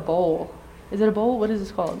of like a bowl. Is it a bowl? What is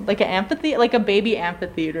this called? Like an amphitheater, like a baby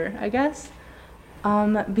amphitheater, I guess.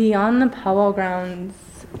 Beyond the powwow grounds,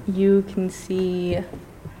 you can see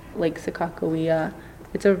Lake Sakakawea.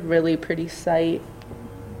 It's a really pretty sight.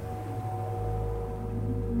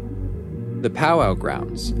 The powwow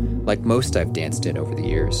grounds, like most I've danced in over the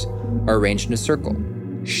years, are arranged in a circle,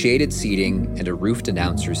 shaded seating and a roofed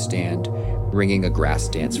announcer's stand ringing a grass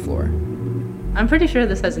dance floor. I'm pretty sure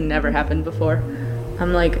this has never happened before.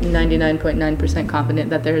 I'm like 99.9% confident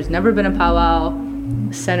that there has never been a powwow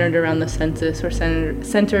centered around the census or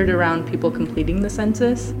centered around people completing the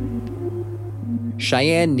census.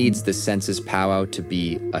 Cheyenne needs the Census Powwow to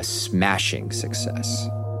be a smashing success.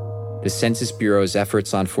 The Census Bureau's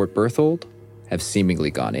efforts on Fort Berthold have seemingly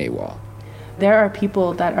gone AWOL. There are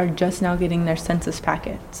people that are just now getting their census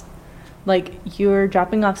packets. Like, you're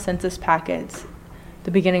dropping off census packets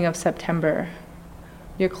the beginning of September.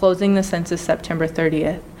 You're closing the census September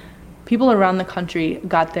 30th. People around the country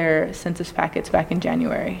got their census packets back in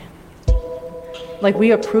January. Like,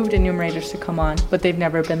 we approved enumerators to come on, but they've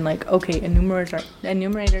never been like, okay, enumerators.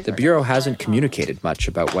 The Bureau hasn't communicated much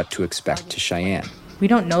about what to expect to Cheyenne. We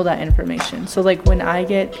don't know that information. So, like, when I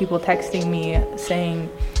get people texting me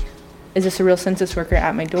saying, is this a real census worker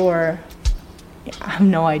at my door? I have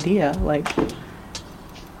no idea. Like,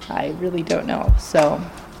 I really don't know. So,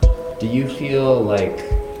 do you feel like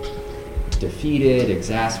defeated,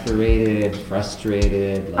 exasperated,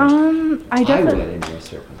 frustrated? I would in your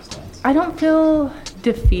circumstance. I don't feel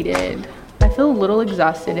defeated. I feel a little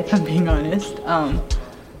exhausted, if I'm being honest.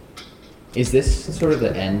 Is this sort of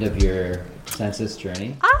the end of your census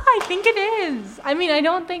journey? I think it is. I mean, I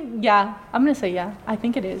don't think, yeah. I'm going to say yeah. I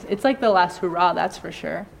think it is. It's like the last hurrah, that's for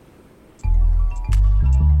sure.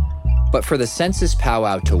 But for the Census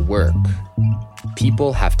Powwow to work,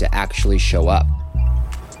 people have to actually show up.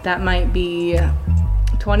 That might be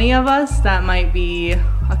 20 of us. That might be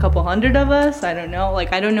a couple hundred of us. I don't know.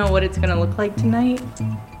 Like, I don't know what it's going to look like tonight.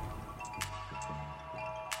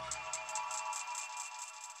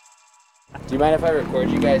 Do you mind if I record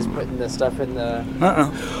you guys putting the stuff in the...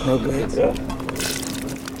 No good.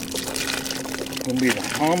 Gonna be the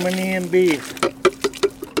hominy and beef.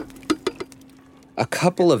 A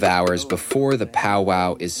couple of hours before the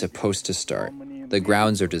powwow is supposed to start, the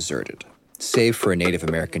grounds are deserted, save for a Native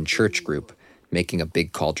American church group making a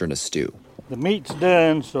big cauldron of stew. The meat's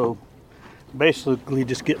done, so basically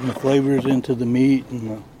just getting the flavors into the meat and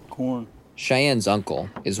the corn. Cheyenne's uncle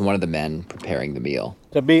is one of the men preparing the meal.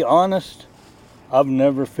 To be honest, I've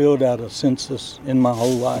never filled out a census in my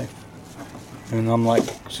whole life. And I'm like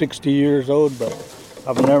 60 years old, but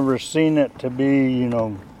I've never seen it to be,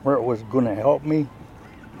 where it was going to help me.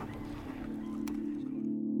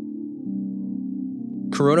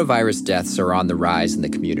 Coronavirus deaths are on the rise in the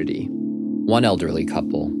community. One elderly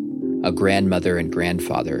couple, a grandmother and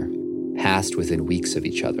grandfather, passed within weeks of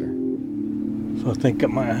each other. So I think it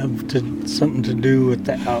might have something to do with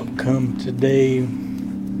the outcome today.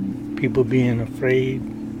 People being afraid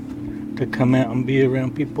to come out and be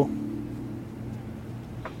around people.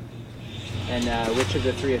 And which of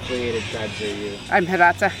the three affiliated tribes are you? I'm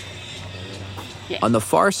Hidatsa. Yeah. On the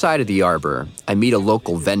far side of the arbor, I meet a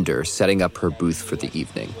local vendor setting up her booth for the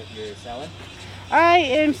evening. What you're selling? I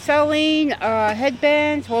am selling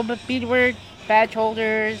headbands, whole beadwork, badge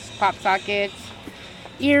holders, pop sockets,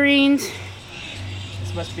 earrings.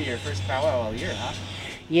 This must be your first powwow all year, huh?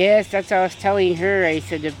 Yes, that's what I was telling her. I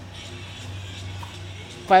said if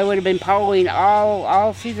I would have been powwowing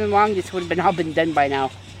all season long, this would have all been done by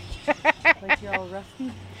now. Like you're all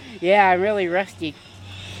rusty? Yeah, I'm really rusty.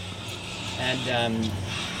 And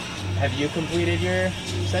have you completed your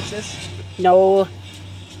census? No.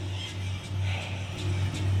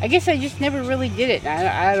 I guess I just never really did it.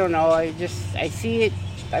 I don't know. I see it.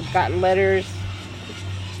 I've gotten letters.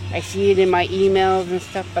 I see it in my emails and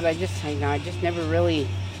stuff, but I just never really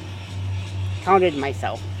counted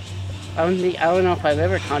myself. I don't know if I've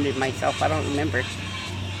ever counted myself. I don't remember.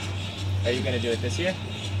 Are you going to do it this year?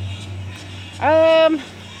 I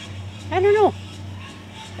don't know.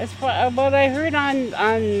 That's what I heard on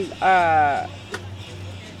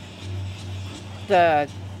the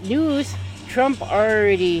news. Trump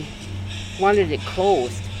already wanted it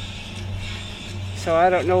closed. So I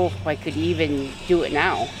don't know if I could even do it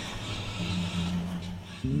now.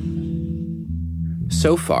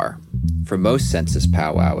 So far, for most Census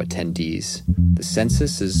Powwow attendees, the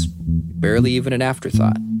census is barely even an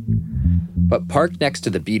afterthought. But parked next to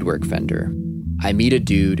the beadwork vendor, I meet a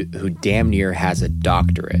dude who damn near has a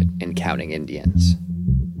doctorate in counting Indians.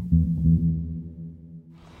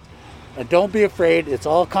 Don't be afraid, it's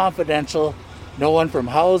all confidential. No one from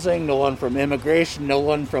housing, no one from immigration, no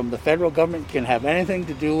one from the federal government can have anything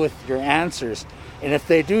to do with your answers. And if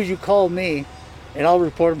they do, you call me and I'll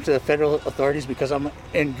report them to the federal authorities because I'm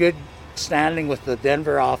in good standing with the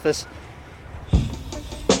Denver office.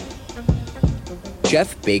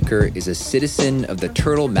 Jeff Baker is a citizen of the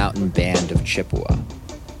Turtle Mountain Band of Chippewa.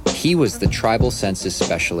 He was the tribal census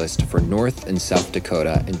specialist for North and South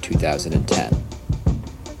Dakota in 2010.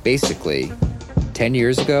 Basically, 10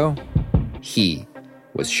 years ago, he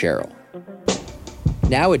was Cheryl.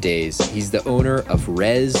 Nowadays, he's the owner of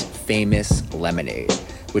Rez Famous Lemonade,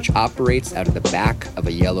 which operates out of the back of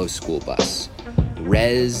a yellow school bus.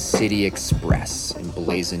 Rez City Express,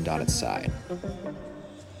 emblazoned on its side.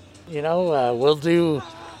 You know, we'll do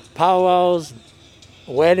powwows,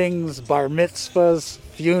 weddings, bar mitzvahs,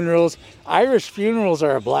 funerals. Irish funerals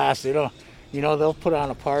are a blast. You know, they'll put on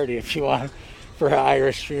a party if you want for an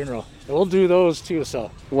Irish funeral. And we'll do those too.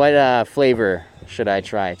 So, What flavor should I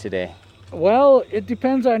try today? well, it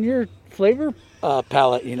depends on your flavor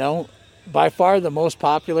palette. You know, by far the most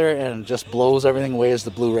popular and just blows everything away is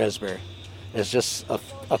the blue raspberry. It's just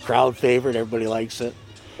a crowd favorite. Everybody likes it.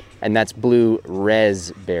 And that's blue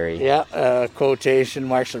raspberry. Yeah, quotation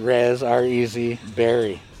marks, res, R-E-Z,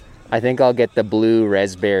 berry. I think I'll get the blue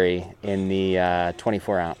raspberry in the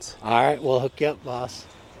 24 ounce. All right, we'll hook you up, boss.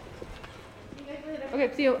 Okay,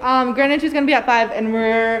 see you. Grand entry's gonna be at 5, and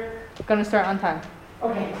we're gonna start on time.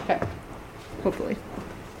 Okay. Okay. Hopefully.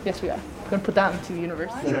 Yes, we are. Gonna put that into the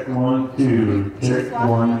universe. Check 1, 2. Check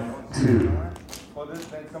 1, 2.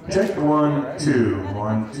 Check 1, 2.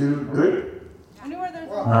 1, 2. Good.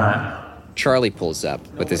 All right. Charlie pulls up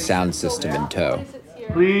with the sound system in tow.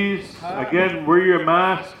 Please, again, wear your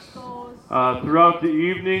masks throughout the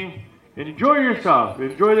evening. Enjoy yourself.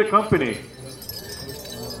 Enjoy the company.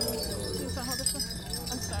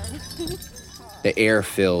 The air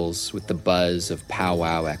fills with the buzz of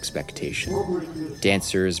powwow expectation.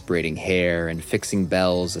 Dancers braiding hair and fixing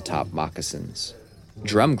bells atop moccasins.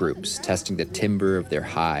 Drum groups testing the timbre of their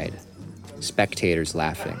hide. Spectators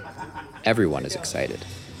laughing. Everyone is excited.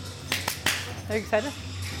 Are you excited?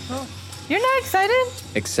 Oh. You're not excited?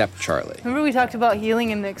 Except Charlie. Remember we talked about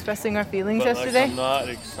healing and expressing our feelings yesterday? I'm not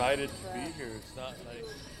excited to be here. It's not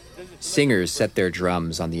like... Singers set their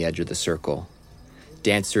drums on the edge of the circle.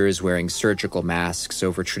 Dancers wearing surgical masks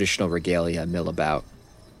over traditional regalia mill about.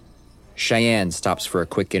 Cheyenne stops for a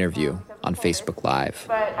quick interview on Facebook Live.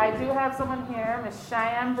 But I do have someone here, Miss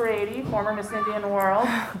Cheyenne Brady, former Miss Indian World.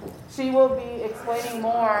 She will be explaining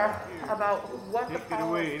more about what the Take it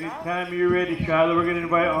away. Anytime you're ready, Shiloh, we're going to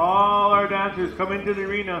invite all our dancers. Come into the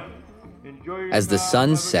arena. Enjoy your As the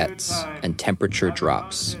sun sets and temperature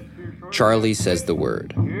drops, Charlie says the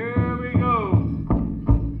word. Here we go.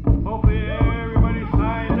 Hopefully everybody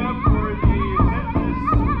signed up for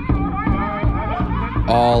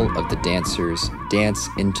the All of the dancers dance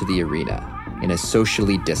into the arena in a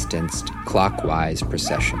socially distanced, clockwise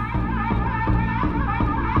procession.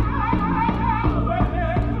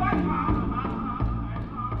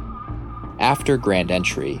 After Grand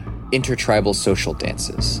Entry, intertribal social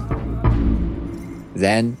dances.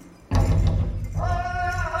 Then,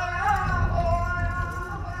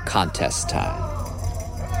 contest time.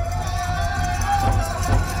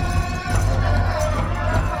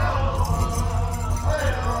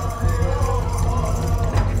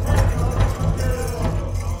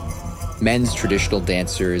 Men's traditional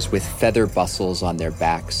dancers with feather bustles on their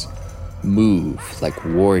backs move like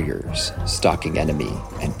warriors stalking enemy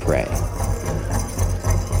and prey.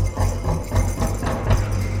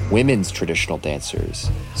 Women's traditional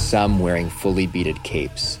dancers, some wearing fully beaded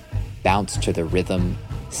capes, bounce to the rhythm,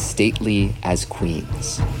 stately as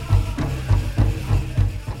queens.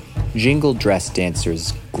 Jingle dress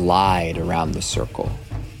dancers glide around the circle,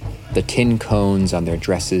 the tin cones on their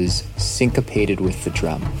dresses syncopated with the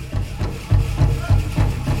drum.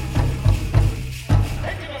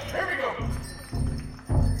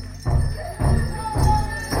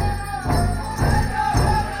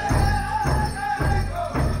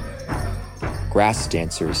 Grass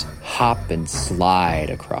dancers hop and slide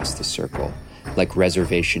across the circle like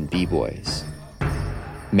reservation b-boys.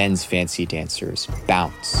 Men's fancy dancers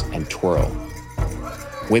bounce and twirl.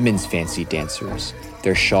 Women's fancy dancers,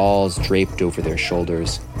 their shawls draped over their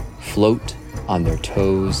shoulders, float on their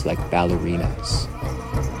toes like ballerinas.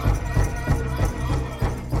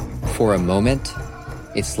 For a moment,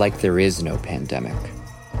 it's like there is no pandemic.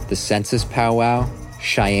 The census powwow,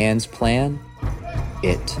 Cheyenne's plan,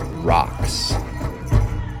 it rocks.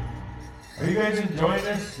 Are you guys enjoying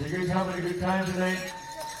this? Are you guys having a good time tonight?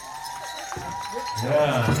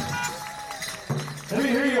 Yeah. Let me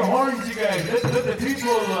hear your horns, you guys. Let the people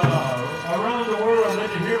around the world let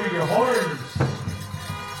me hear your horns.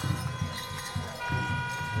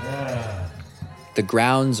 Yeah. The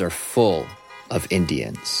grounds are full of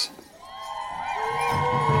Indians.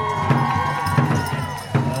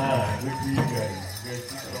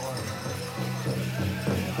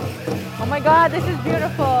 Oh my God, this is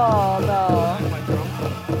beautiful, though.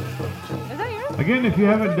 Is that yours? Again, if you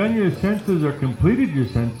haven't done your census or completed your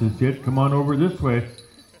census yet, come on over this way.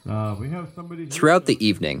 We have somebody here. Throughout the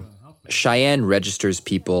evening, Cheyenne registers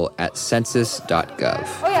people at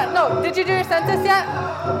census.gov. Oh yeah, no. Did you do your census yet?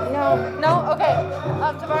 No. No? Okay.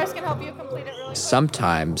 Tavares can help you complete it really.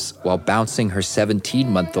 Sometimes while bouncing her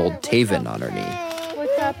 17-month-old Taven on her knee.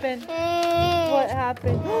 What's happened? What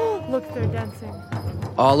happened? Look, they're dancing.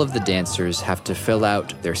 All of the dancers have to fill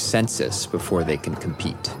out their census before they can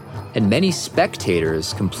compete. And many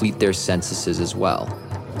spectators complete their censuses as well.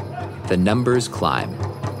 The numbers climb.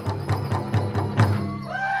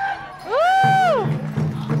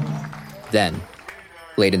 Then,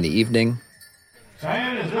 late in the evening,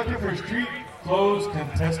 Cheyenne is looking for street clothes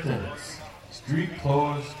contestants. Street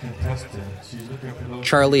clothes contestants. She's looking for those.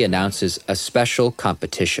 Charlie announces a special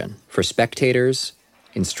competition for spectators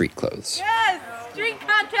in street clothes. Yes! Street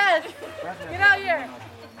contest! Get out here!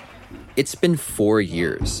 It's been 4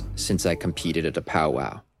 years since I competed at a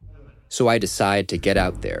powwow, so I decide to get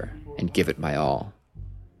out there and give it my all.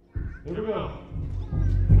 Here we go.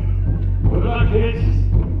 Put it on, kids.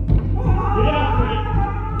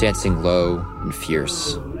 Dancing low and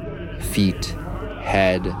fierce. Feet,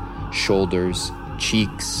 head, shoulders,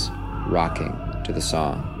 cheeks, rocking to the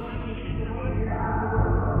song.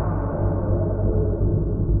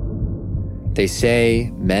 They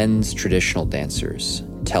say men's traditional dancers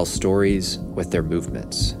tell stories with their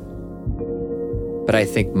movements. But I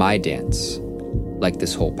think my dance, like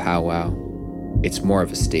this whole powwow, it's more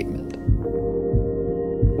of a statement.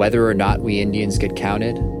 Whether or not we Indians get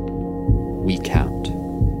counted, we count.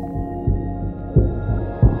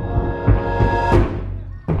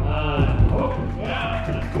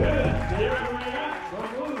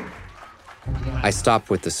 I stop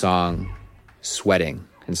with the song, sweating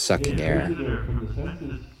and sucking air.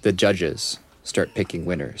 The judges start picking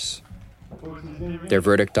winners. Their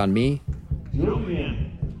verdict on me?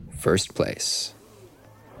 First place.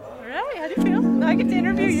 All right, how do you feel? Now I get to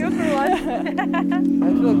interview you for once. I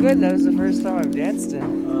feel good. That was the first time I've danced in.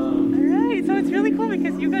 All right, so it's really cool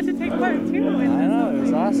because you got to take part too. I know, it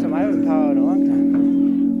was awesome. I haven't powwowed in a long time.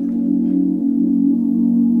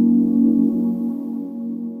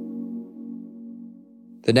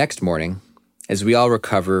 The next morning, as we all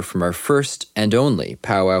recover from our first and only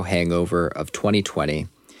powwow hangover of 2020,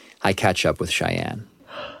 I catch up with Cheyenne.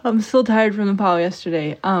 I'm still tired from the powwow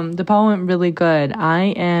yesterday. The powwow went really good.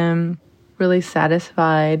 I am really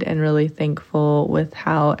satisfied and really thankful with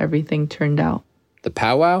how everything turned out. The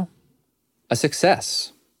powwow? A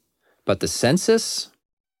success. But the census?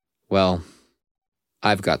 Well,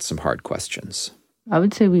 I've got some hard questions. I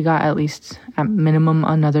would say we got at least, at minimum,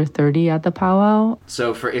 another 30 at the powwow.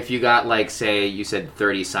 So if you got, like, say, you said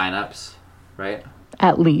 30 signups, right?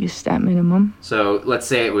 At least, at minimum. So let's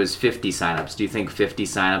say it was 50 signups. Do you think 50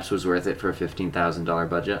 signups was worth it for a $15,000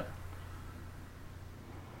 budget?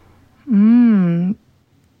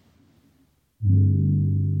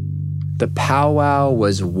 The powwow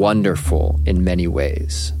was wonderful in many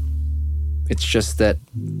ways. It's just that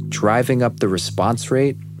driving up the response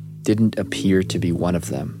rate didn't appear to be one of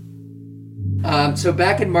them. So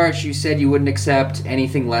back in March, you said you wouldn't accept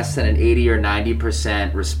anything less than an 80 or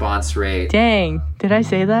 90% response rate. Dang, did I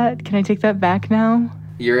say that? Can I take that back now?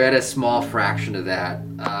 You're at a small fraction of that.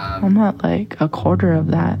 I'm at like a quarter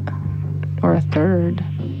of that, or a third.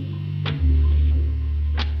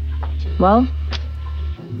 Well?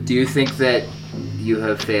 Do you think that you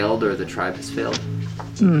have failed or the tribe has failed?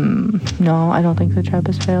 No, I don't think the tribe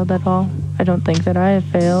has failed at all. I don't think that I have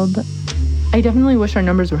failed. I definitely wish our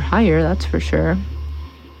numbers were higher, that's for sure.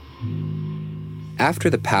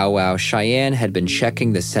 After the powwow, Cheyenne had been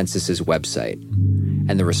checking the census's website,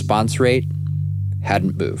 and the response rate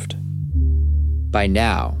hadn't moved. By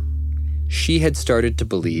now, she had started to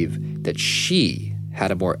believe that she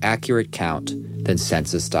had a more accurate count than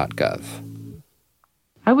census.gov.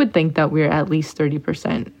 I would think that we're at least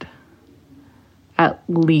 30%. At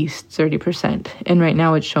least 30%. And right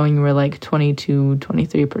now it's showing we're like 22,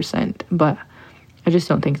 23%. But I just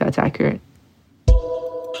don't think that's accurate.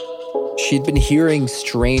 She'd been hearing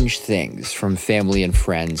strange things from family and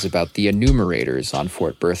friends about the enumerators on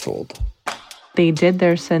Fort Berthold. They did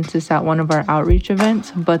their census at one of our outreach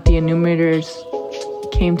events, but the enumerators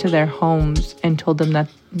came to their homes and told them that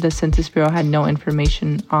the Census Bureau had no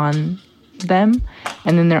information on them.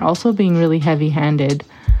 And then they're also being really heavy-handed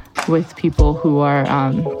with people who are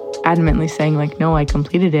adamantly saying, like, no, I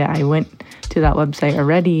completed it. I went to that website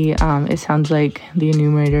already. It sounds like the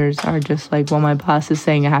enumerators are just like, well, my boss is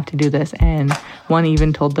saying I have to do this. And one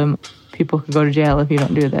even told them people could go to jail if you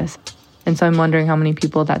don't do this. And so I'm wondering how many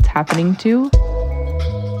people that's happening to.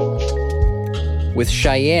 With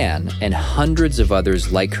Cheyenne and hundreds of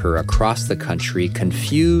others like her across the country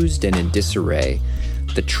confused and in disarray,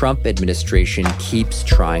 the Trump administration keeps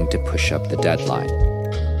trying to push up the deadline.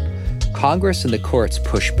 Congress and the courts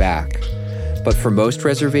push back, but for most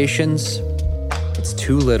reservations, it's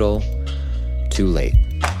too little, too late.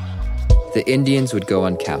 The Indians would go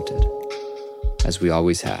uncounted, as we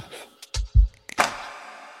always have.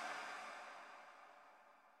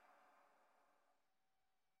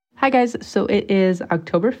 Hi guys, so it is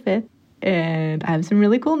October 5th, and I have some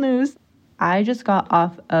really cool news. I just got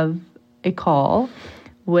off of a call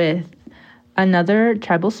with another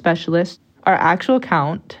tribal specialist. Our actual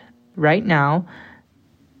count right now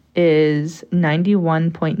is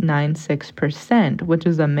 91.96%, which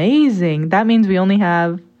is amazing. That means we only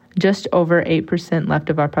have just over 8%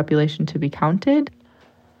 left of our population to be counted.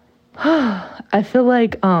 I feel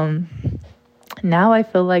like now I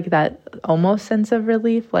feel like that almost sense of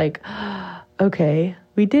relief, like, okay,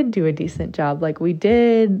 we did do a decent job. Like we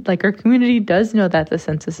did, like our community does know that the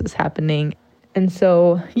census is happening. And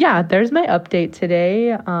so, yeah, there's my update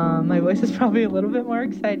today. My voice is probably a little bit more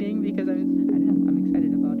exciting because I'm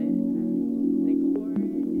excited about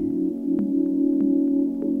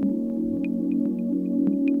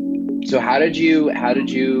it. So how did you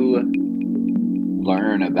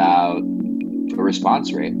learn about the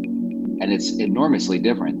response rate? And it's enormously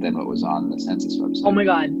different than what was on the census website. Oh my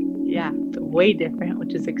God. Yeah, it's way different,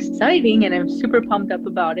 which is exciting, and I'm super pumped up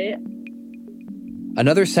about it.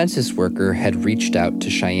 Another census worker had reached out to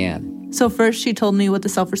Cheyenne. So first she told me what the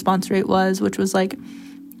self-response rate was, which was like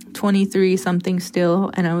 23 something still.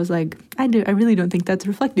 And I was like, I really don't think that's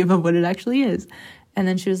reflective of what it actually is. And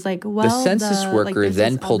then she was like, well, the census worker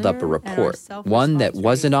then pulled up a report, one that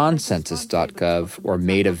wasn't on census.gov or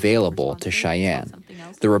made available to Cheyenne.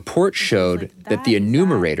 The report showed that the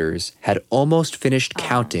enumerators had almost finished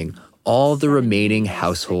counting all the remaining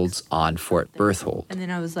households on Fort Berthold. And then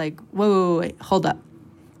I was like, wait, hold up.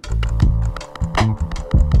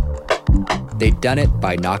 They'd done it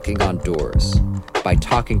by knocking on doors, by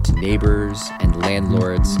talking to neighbors and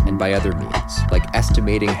landlords, and by other means, like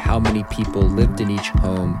estimating how many people lived in each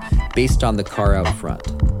home based on the car out front.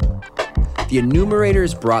 The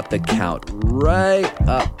enumerators brought the count right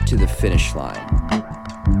up to the finish line.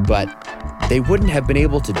 But they wouldn't have been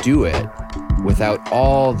able to do it without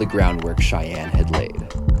all the groundwork Cheyenne had laid.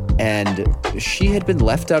 And she had been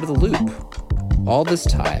left out of the loop. All this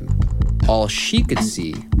time, all she could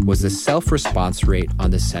see was the self-response rate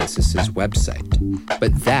on the census's website.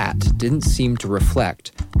 But that didn't seem to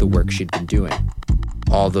reflect the work she'd been doing.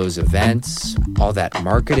 All those events, all that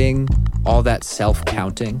marketing, all that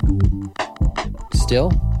self-counting.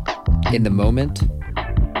 Still, in the moment,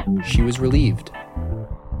 she was relieved.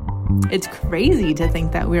 It's crazy to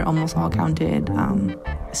think that we're almost all counted.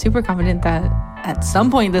 Super confident that at some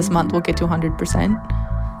point this month we'll get to 100%.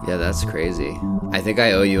 Yeah, that's crazy. I think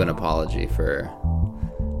I owe you an apology for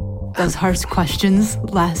those harsh questions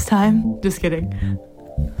last time. Just kidding.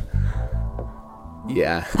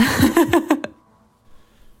 Yeah.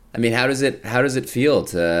 I mean, how does it feel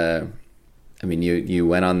to, I mean, you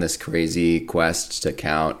went on this crazy quest to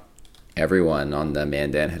count everyone on the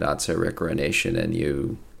Mandan Hidatsa Arikara Nation, and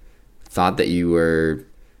you thought that you were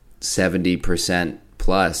 70%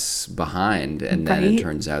 plus behind, and then it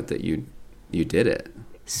turns out that you did it.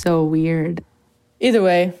 So weird. Either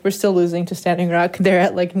way, we're still losing to Standing Rock. They're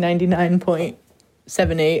at like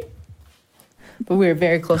 99.78. But we were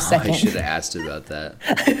very close second. I should have asked about that.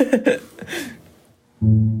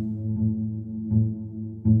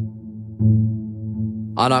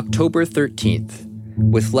 On October 13th,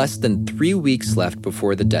 with less than 3 weeks left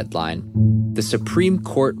before the deadline, the Supreme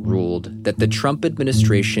Court ruled that the Trump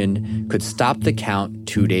administration could stop the count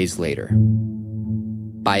 2 days later.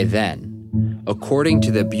 By then, according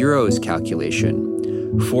to the Bureau's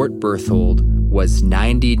calculation, Fort Berthold was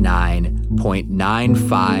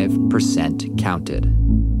 99.95% counted.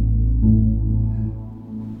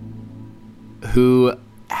 Who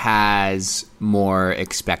has more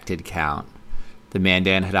expected count? The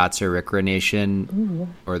Mandan Hidatsa Arikara Nation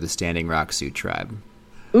or the Standing Rock Sioux Tribe?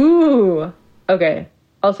 Ooh. Okay.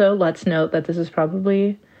 Also, let's note that this is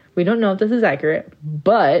probably, we don't know if this is accurate,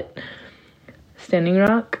 but Standing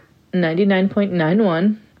Rock,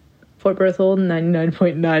 99.91. Fort Berthold,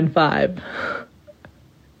 99.95.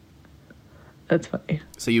 That's funny.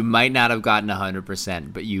 So you might not have gotten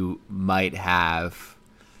 100%, but you might have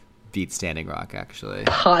beat Standing Rock, actually.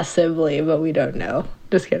 Possibly, but we don't know.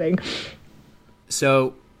 Just kidding.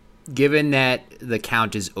 So, given that the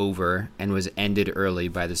count is over and was ended early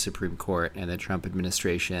by the Supreme Court and the Trump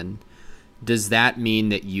administration, does that mean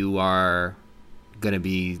that you are going to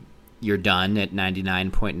be, you're done at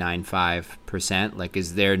 99.95%? Like,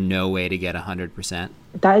 is there no way to get 100%?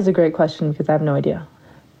 That is a great question because I have no idea.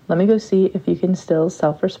 Let me go see if you can still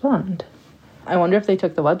self-respond. I wonder if they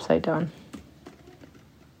took the website down.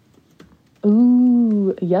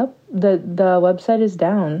 Ooh, yep. The website is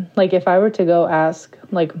down. Like, if I were to go ask,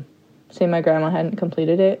 like, say my grandma hadn't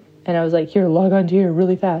completed it, and I was like, here, log on to here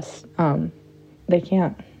really fast. They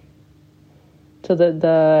can't. So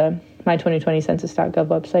the my2020census.gov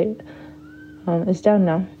website is down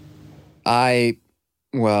now.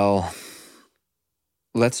 Well,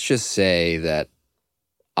 let's just say that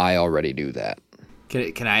I already knew that.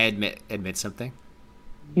 Can I admit something?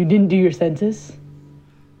 You didn't do your census?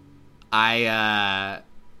 I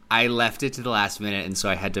left it to the last minute, and so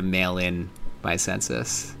I had to mail in my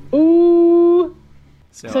census. Ooh.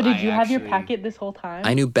 So did you have your packet this whole time?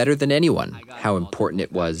 I knew better than anyone how important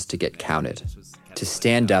it was to get counted, to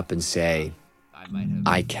stand up and say,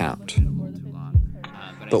 I count.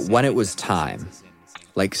 But when it was time,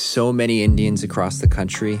 like so many Indians across the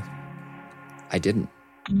country, I didn't.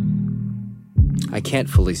 I can't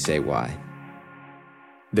fully say why.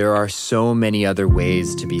 There are so many other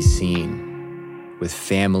ways to be seen, with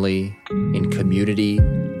family, in community,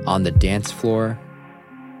 on the dance floor,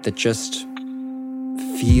 that just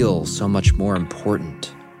feel so much more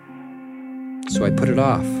important. So I put it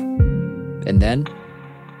off. And then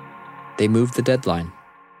they moved the deadline.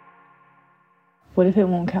 What if it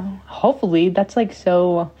won't count? Hopefully, that's like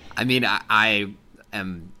so... I mean, I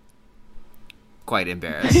am quite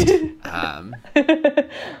embarrassed. Here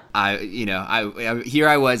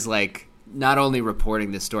I was, like, not only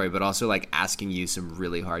reporting this story, but also, like, asking you some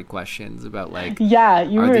really hard questions about, like... Yeah,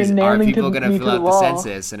 you were nailing to Are people going to fill out the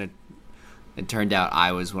census? And it turned out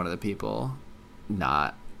I was one of the people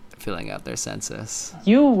not filling out their census.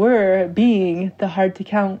 You were being the hard to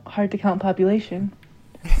count population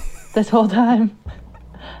this whole time.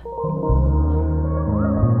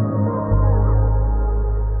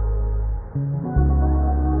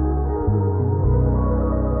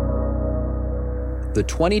 The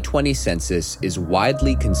 2020 census is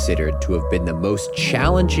widely considered to have been the most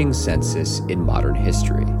challenging census in modern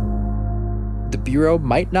history. The Bureau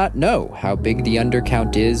might not know how big the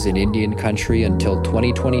undercount is in Indian country until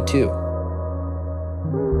 2022.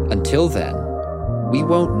 Until then, we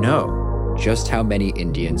won't know just how many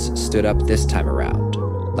Indians stood up this time around,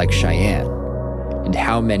 like Cheyenne, and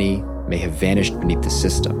how many may have vanished beneath the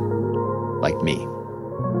system, like me.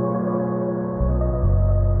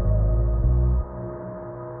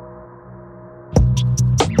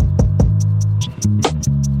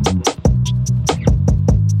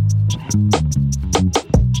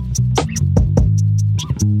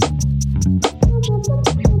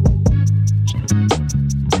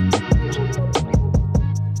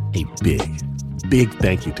 Big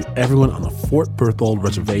thank you to everyone on the Fort Berthold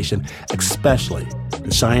Reservation, especially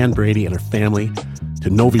to Cheyenne Brady and her family, to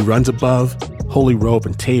Novi Runs Above, Holy Rope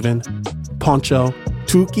and Taven, Poncho,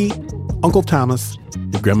 Tukey, Uncle Thomas,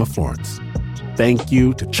 and Grandma Florence. Thank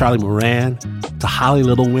you to Charlie Moran, to Holly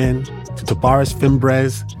Littlewin, to Tabaris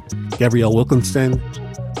Fimbres, Gabrielle Wilkinson,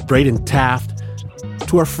 Braden Taft,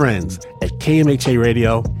 to our friends at KMHA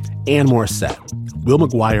Radio and Morissette, Will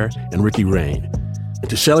McGuire and Ricky Rain, and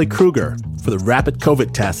to Shelley Kruger for the rapid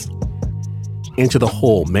COVID test, and to the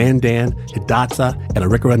whole Mandan, Hidatsa, and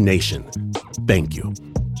Arikara Nation. Thank you.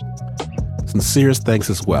 Sincerest thanks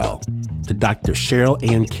as well to Dr. Cheryl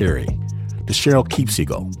Ann Carey, to Cheryl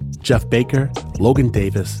Keepsiegel, Jeff Baker, Logan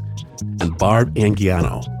Davis, and Barb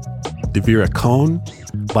Anguiano, to Vera Cohn,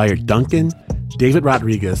 Bayard Duncan, David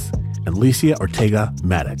Rodriguez, and Licia Ortega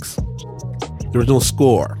Maddox. The original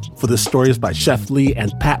score for this story is by Chef Lee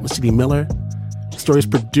and Pat Mesiti-Miller. The story is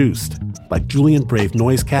produced by Julian Brave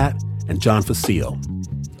Noisecat and John Facile.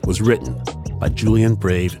 It was written by Julian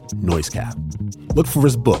Brave Noisecat. Look for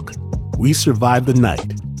his book, We Survived the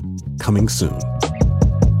Night, coming soon.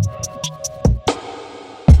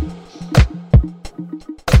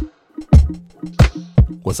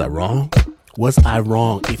 Was I wrong? Was I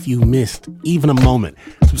wrong? If you missed even a moment,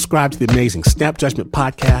 subscribe to the amazing Snap Judgment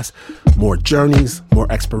podcast. More journeys, more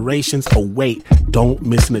explorations await. Don't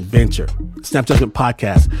miss an adventure. Snap Judgment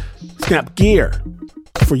podcast. Snap Gear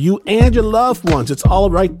for you and your loved ones. It's all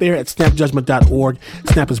right there at snapjudgment.org.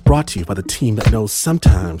 Snap is brought to you by the team that knows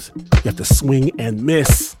sometimes you have to swing and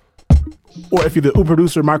miss. Or if you're the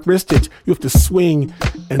producer, Mark Ristich, you have to swing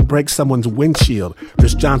and break someone's windshield.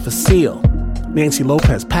 There's John Facile, Nancy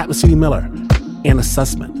Lopez, Pat Mesiti-Miller, Anna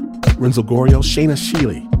Sussman, Renzo Gorio, Shayna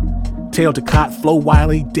Shealy, Teo Ducat, Flo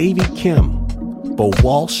Wiley, Davey Kim, Bo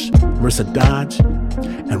Walsh, Marissa Dodge,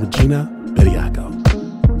 and Regina Bediaco.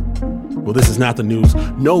 Well, this is not the news.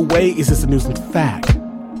 No way is this the news. In fact,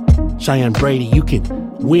 Cheyenne Brady, you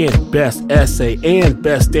can win Best Essay and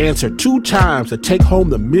Best Dancer 2 times to take home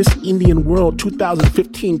the Miss Indian World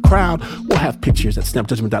 2015 crown. We'll have pictures at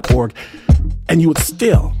snapjudgment.org. And you would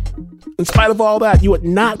still, in spite of all that, you would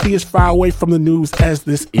not be as far away from the news as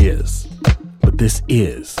this is. But this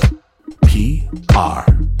is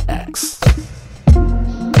PRX.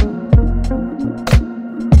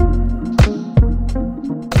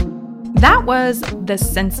 That was The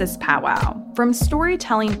Census Powwow from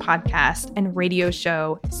storytelling podcast and radio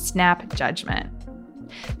show Snap Judgment.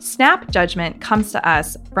 Snap Judgment comes to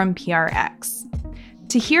us from PRX.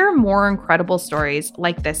 To hear more incredible stories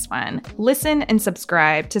like this one, listen and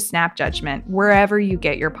subscribe to Snap Judgment wherever you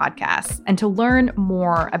get your podcasts. And to learn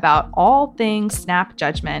more about all things Snap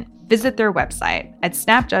Judgment, visit their website at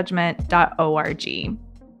snapjudgment.org.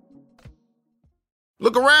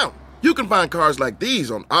 Look around. You can find cars like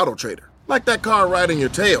these on AutoTrader. Like that car riding your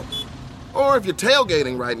tail. Or if you're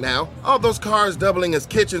tailgating right now, all those cars doubling as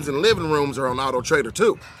kitchens and living rooms are on AutoTrader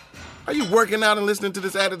too. Are you working out and listening to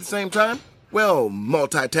this ad at the same time? Well,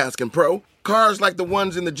 multitasking pro, cars like the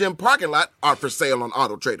ones in the gym parking lot are for sale on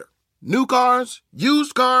AutoTrader. New cars,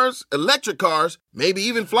 used cars, electric cars, maybe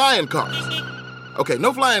even flying cars. Okay,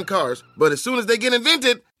 no flying cars, but as soon as they get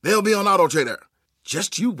invented, they'll be on AutoTrader.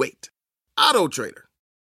 Just you wait. AutoTrader.